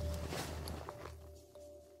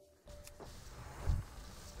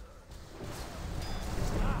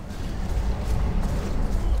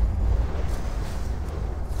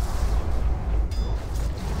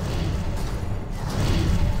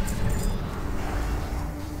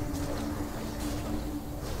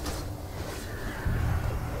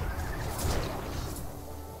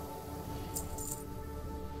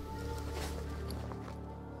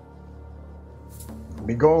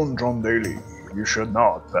 Begone, John Daly. You should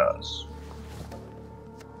not pass.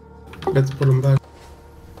 Let's put them back.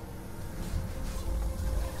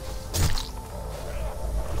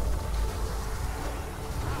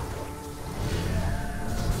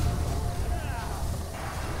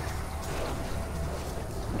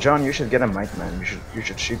 John, you should get a mic, man. You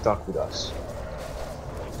should shit talk with us.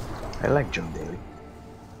 I like John Daly.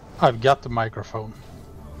 I've got the microphone.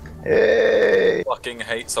 Hey! Fucking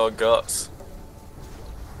hates our guts.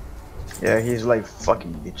 Yeah, he's like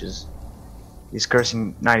fucking bitches. He's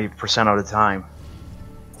cursing 90% of the time.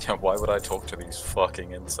 Yeah, why would I talk to these fucking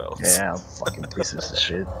incels? Yeah, fucking pieces of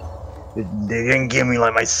shit. They didn't give me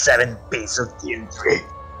like my 7 piece of TN3.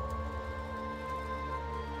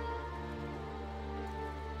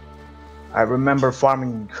 I remember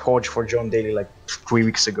farming Hodge for John Daly like 3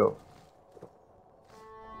 weeks ago.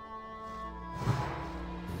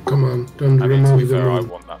 Come on, don't I mean, to be remove fair, I them.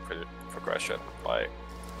 want that progression. Like,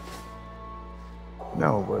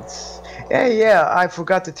 No, but yeah, I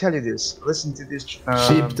forgot to tell you this. Listen to this.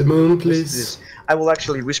 Sheep the moon, please. I will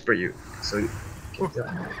actually whisper you, so you can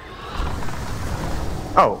tell me.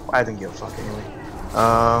 Oh, I don't give a fuck anyway.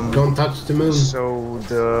 Don't touch the moon. So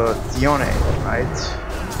the Dione, right?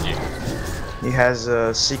 He has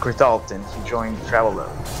a secret alt, and he joined Traveler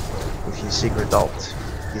with his secret alt.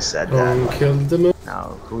 He said Don't that. kill the moon.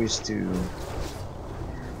 Now, who is to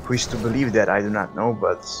believe that? I do not know,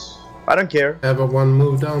 but I don't care. Have a one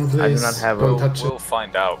move down, please. I do not have Don't a... touch We'll it.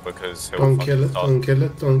 find out because he'll Don't fucking kill it, start don't kill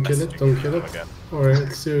it, don't kill it, messaging don't you kill it. again.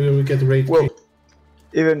 Alright, so we get rate Well, kick.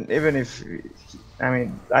 even if... I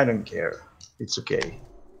mean, I don't care. It's okay.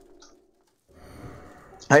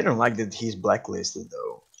 I don't like that he's blacklisted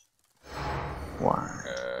though. Why?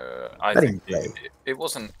 I Let think him play. it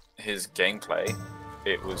wasn't his gameplay.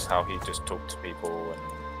 It was how he just talked to people and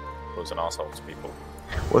was an asshole to people.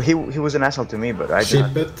 Well, he was an asshole to me, but I Ship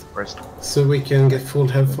did it, first. so we can get full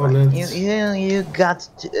health on it. You got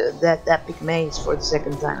that epic maze for the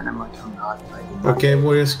second time, and I'm like, oh god, I did not. Okay,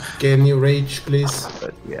 Warriors, can you rage, please?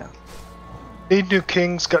 But yeah. Need new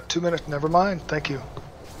kings, got 2 minutes, never mind, thank you.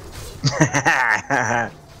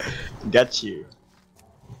 Got you.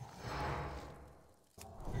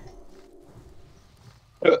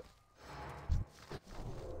 Uh.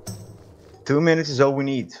 2 minutes is all we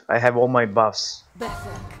need. I have all my buffs.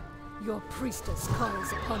 Bethek, your priestess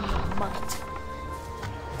calls upon your might.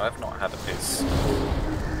 I've not had a piss.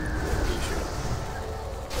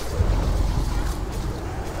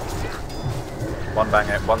 One bang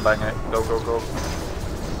it, go, go, go.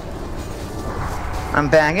 I'm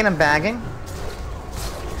banging, I'm banging.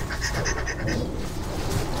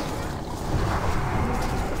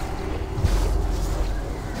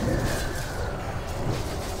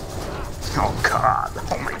 Oh god,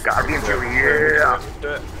 oh my god,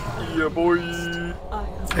 yeah boy.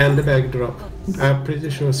 And the bag drop. I'm pretty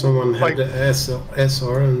sure someone had the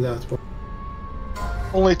SR in that one.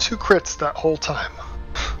 Only 2 crits that whole time.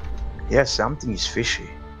 Yeah, something is fishy.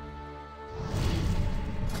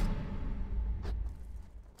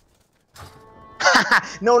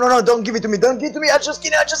 No, no, no, don't give it to me, don't give it to me, I'm just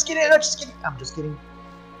kidding, I'm just kidding, I'm just kidding, I'm just kidding.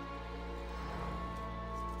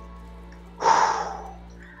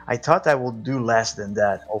 I thought I would do less than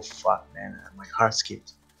that. Oh fuck, man, my heart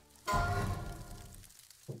skipped.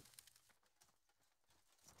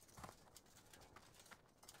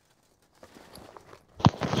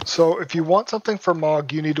 So if you want something for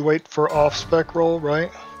Mog, you need to wait for off-spec roll,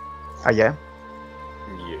 right? Yeah?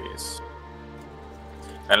 Yes.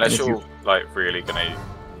 Unless you're like really gonna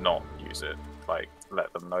not use it, like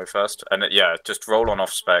let them know first. And yeah, just roll on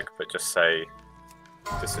off-spec, but just say,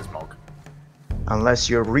 this is Mog. Unless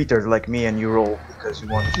you're a retard like me and you roll because you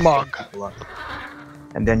want to Mog.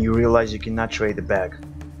 And then you realize you cannot trade the bag.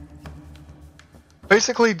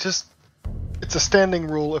 Basically, just it's a standing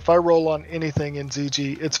rule. If I roll on anything in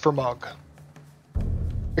ZG, it's for Mog.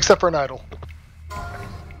 Except for an idol.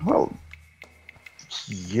 Well,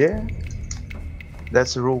 yeah.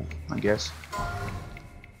 That's the rule, I guess.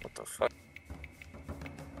 What the fuck?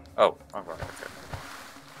 Oh, alright, okay.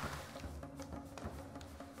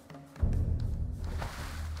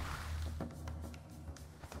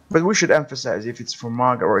 But we should emphasize if it's for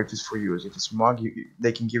Mog or if it's for use. If it's Mog,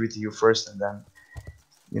 they can give it to you first, and then,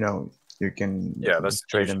 you know, you can that's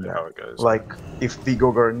trade them usually back. how it goes. Like if Big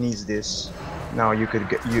Ogre needs this, now you could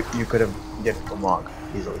get you could have get it for Mog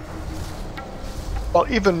easily. Well,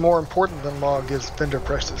 even more important than Mog is vendor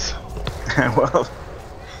prices. Well,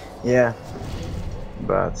 yeah,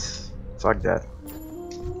 but fuck that.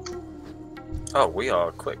 Oh, we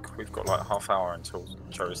are quick. We've got like half hour until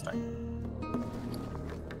Joe's thing.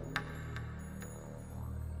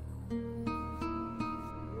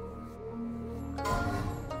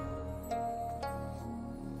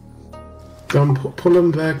 Come, pull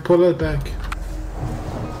him back, pull it back.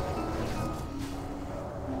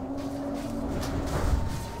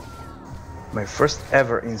 My first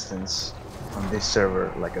ever instance on this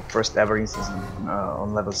server, like a first ever instance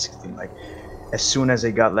on level 16. Like as soon as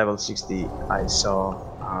I got level 60, I saw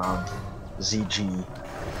ZG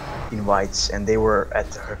invites, and they were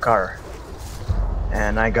at her car.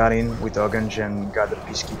 And I got in with Ogange and got the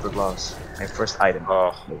Peacekeeper gloves. My first item.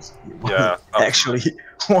 Oh, yeah. Actually,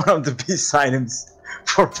 one of the peace items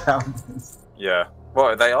for Paladins. Yeah.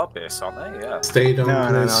 Well, they are Biss, aren't they? Yeah. Stay down,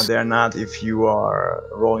 No, they're not if you are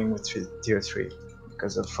rolling with tier 3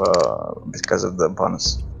 because of the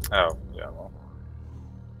bonus. Oh, yeah. Well.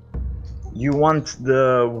 You want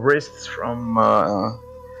the wrists from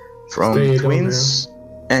Twins,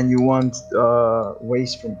 and you want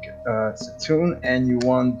waist from Satoon, and you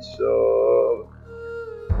want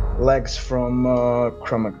legs from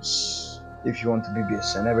Chromagus if you want to be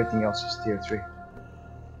Biss, and everything else is tier 3.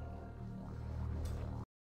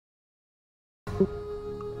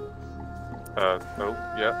 Oh,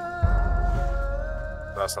 yeah.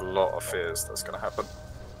 That's a lot of fears that's gonna happen.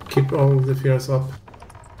 Keep all of the fears up.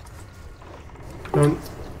 Don't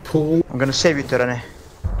pull. I'm gonna save you, Terane.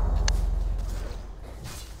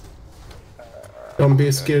 Don't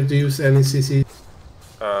be scared to use any CC.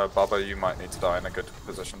 Baba, you might need to die in a good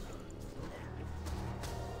position.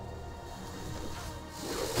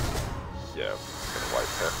 Yeah, I'm gonna wipe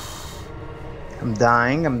it. I'm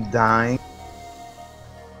dying, I'm dying.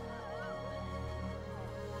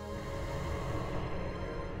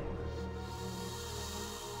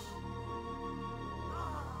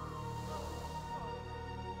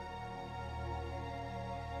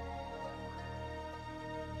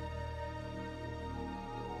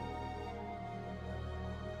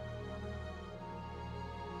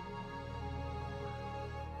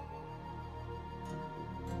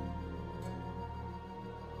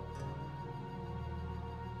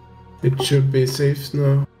 It should be safe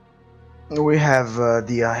now. We have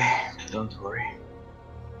DI, don't worry.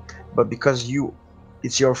 But because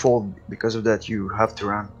it's your fault, because of that you have to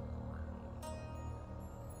run.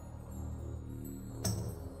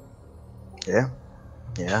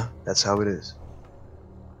 Yeah, that's how it is.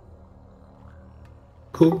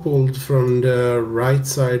 Who pulled from the right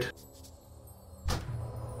side?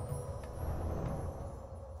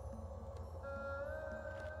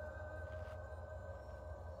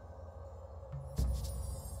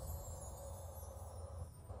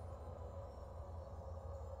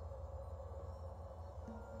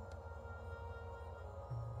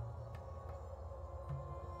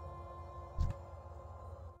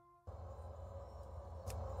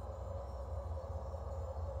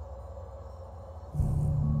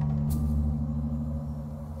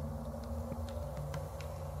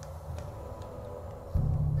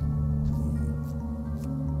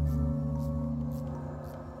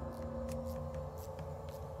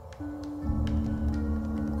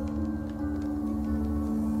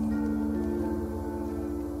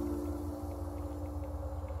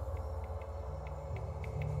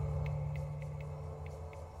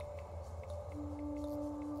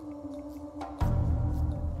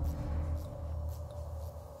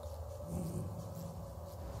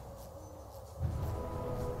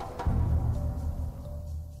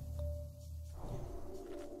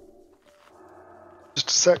 Just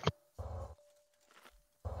a sec.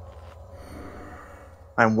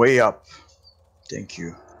 I'm way up. Thank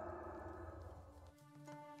you.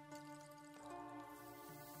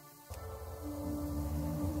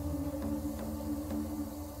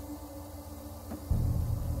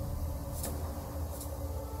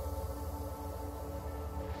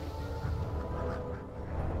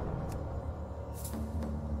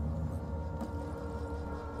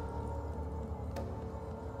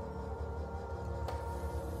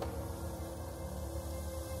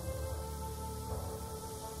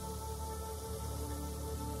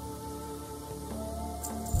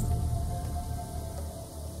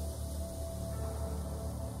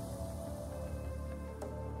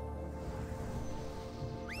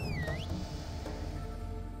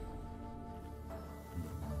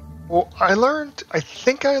 Well, I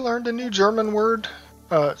think I learned a new German word,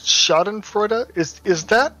 Schadenfreude. Is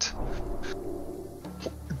that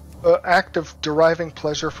an act of deriving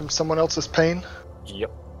pleasure from someone else's pain? Yep.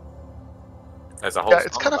 There's a whole. Yeah,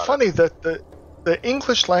 it's kind of funny that the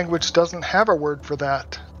English language doesn't have a word for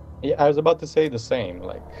that. Yeah, I was about to say the same.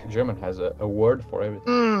 Like German has a word for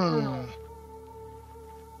everything.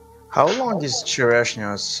 How long is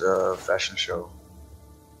Chereshnia's fashion show?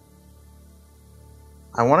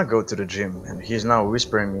 I want to go to the gym, and he's now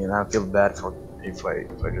whispering me, and I feel bad for if I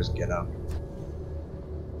just get up.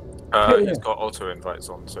 He's got auto invites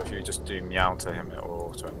on, so if you just do meow to him, it will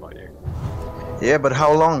auto invite you. Yeah, but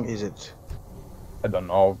how long is it? I don't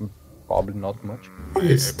know. Probably not much.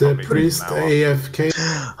 Is the priest AFK?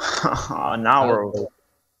 An hour.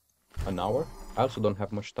 An hour? I also don't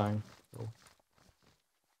have much time. So.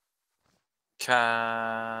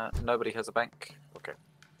 Nobody has a bank? Okay.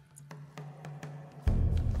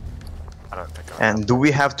 I don't think I And do we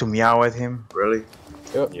have to meow at him? Really?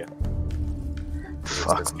 Yeah.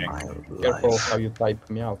 Fuck my Careful life. how you type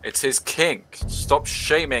meow. It's his kink. Stop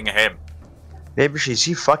shaming him. Baby, is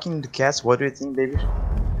he fucking the cats? What do you think, baby?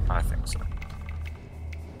 I think so.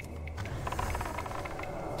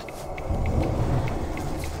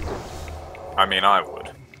 I mean, I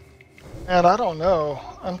would. And I don't know.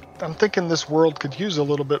 I'm thinking this world could use a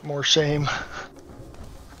little bit more shame.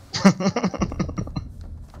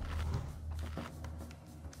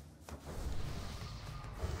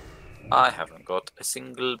 I haven't got a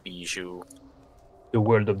single bijou. The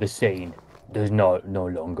world of the sane does no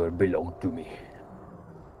longer belong to me.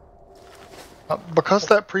 Because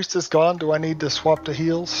that priest is gone, do I need to swap to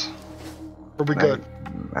heals? Are we good?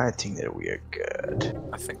 I think that we are good.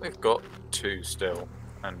 I think we've got 2 still,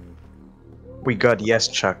 and We got Yes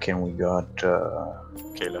Chuck and we got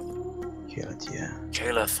Caleb. Caleb, yeah.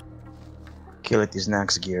 Caleb. Caleb is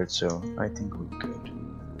next geared, so I think we're good.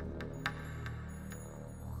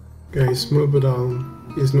 Guys, move it down.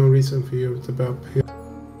 There's no reason for you to be up here.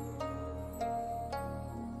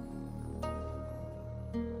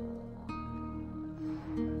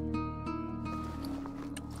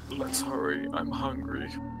 Let's hurry, I'm hungry.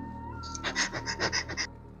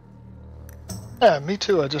 Yeah, me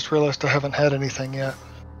too. I just realized I haven't had anything yet.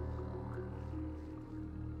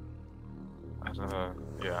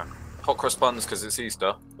 Yeah. Hot cross buns because it's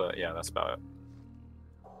Easter, but yeah, that's about it.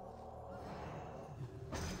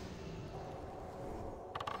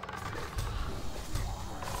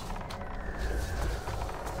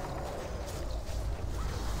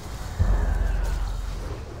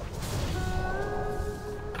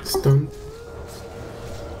 Stun.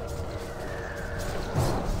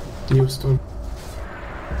 New stun.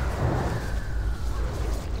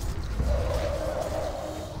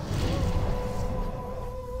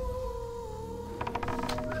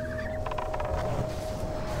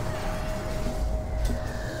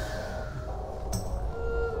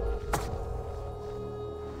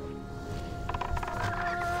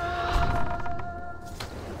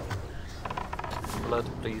 Blood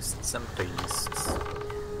priests and priests.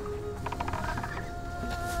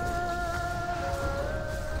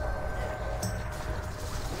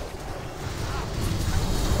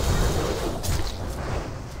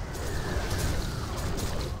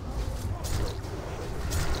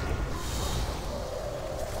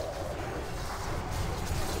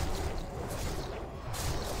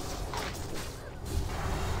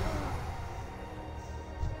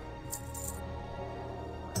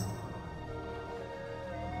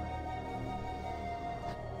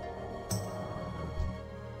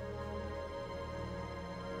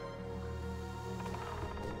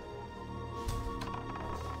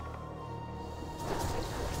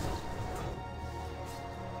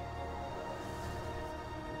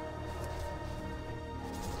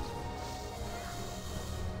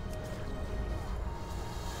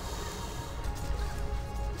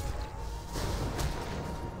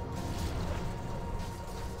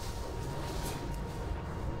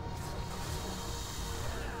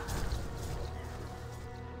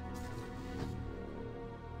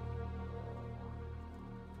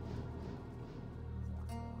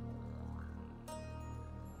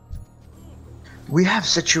 We have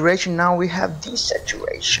saturation now, we have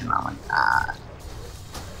desaturation. Oh my god.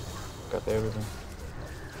 Got everything.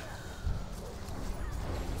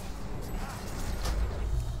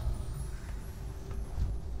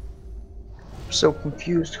 I'm so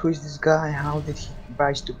confused. Who is this guy? How did he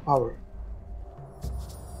rise to power?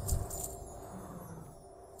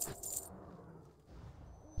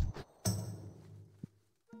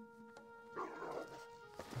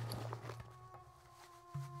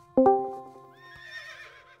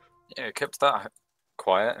 Yeah, it kept that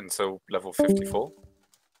quiet until level 54.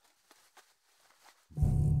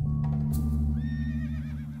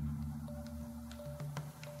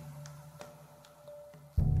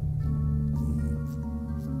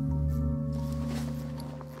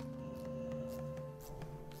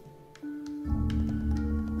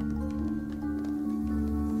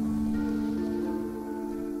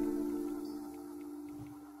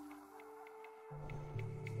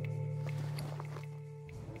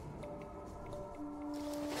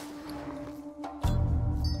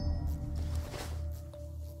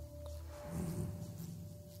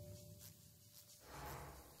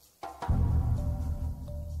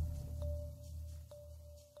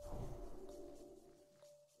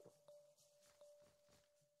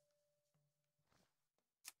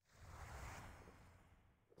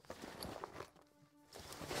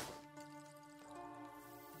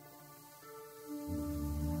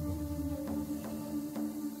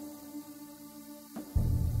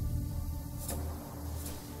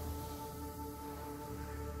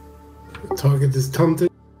 Target is taunted.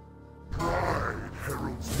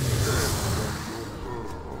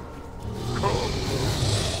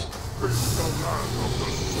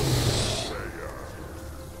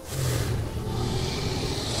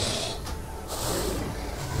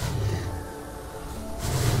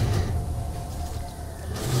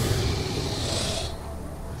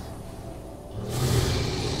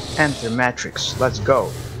 Enter Matrix. Let's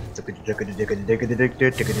go.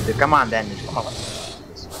 Come on, then. Come on.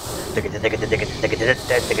 I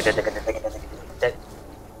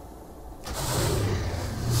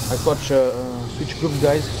coach switch groups,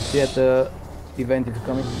 guys. See at the event if you're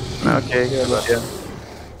coming. Okay, yeah.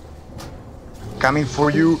 Coming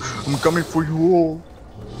for you. I'm coming for you all.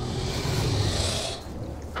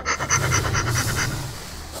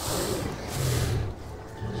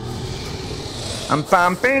 I'm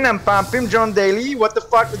pumping, John Daly. What the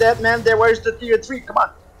fuck with that, man? There, where's the tier 3? Come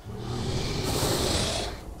on.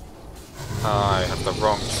 I have the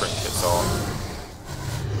wrong trinkets on.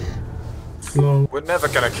 No. We're never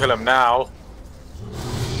gonna kill him now.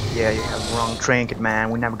 Yeah, you have the wrong trinket, man.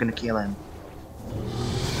 We're never gonna kill him.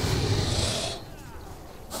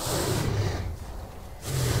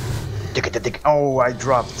 Oh, I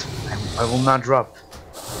dropped. I will not drop.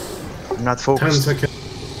 I'm not 10 focused. seconds.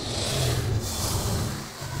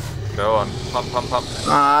 Go on, pump, pump, pump.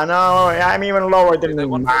 Ah, no, I'm even lower than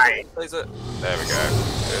mine. There we go.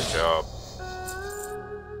 Good job.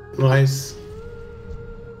 Nice.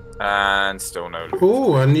 And still no loot.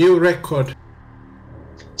 Oh, a new record.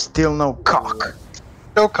 Still no cock.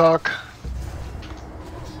 No cock.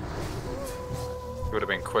 Would have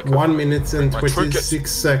been quicker. 1 minute and My 26 trinket.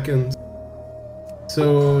 seconds.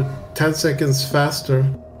 So 10 seconds faster.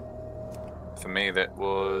 For me, that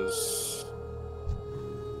was.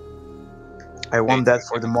 I won that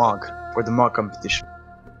for the MOG competition.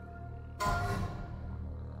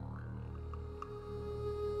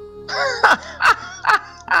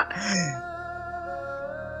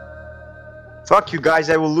 Fuck you guys,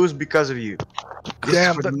 I will lose because of you.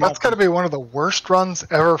 Damn, that's gotta be one of the worst runs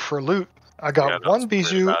ever for loot. I got 1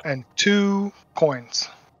 bijou really and 2 coins.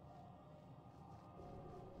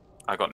 I got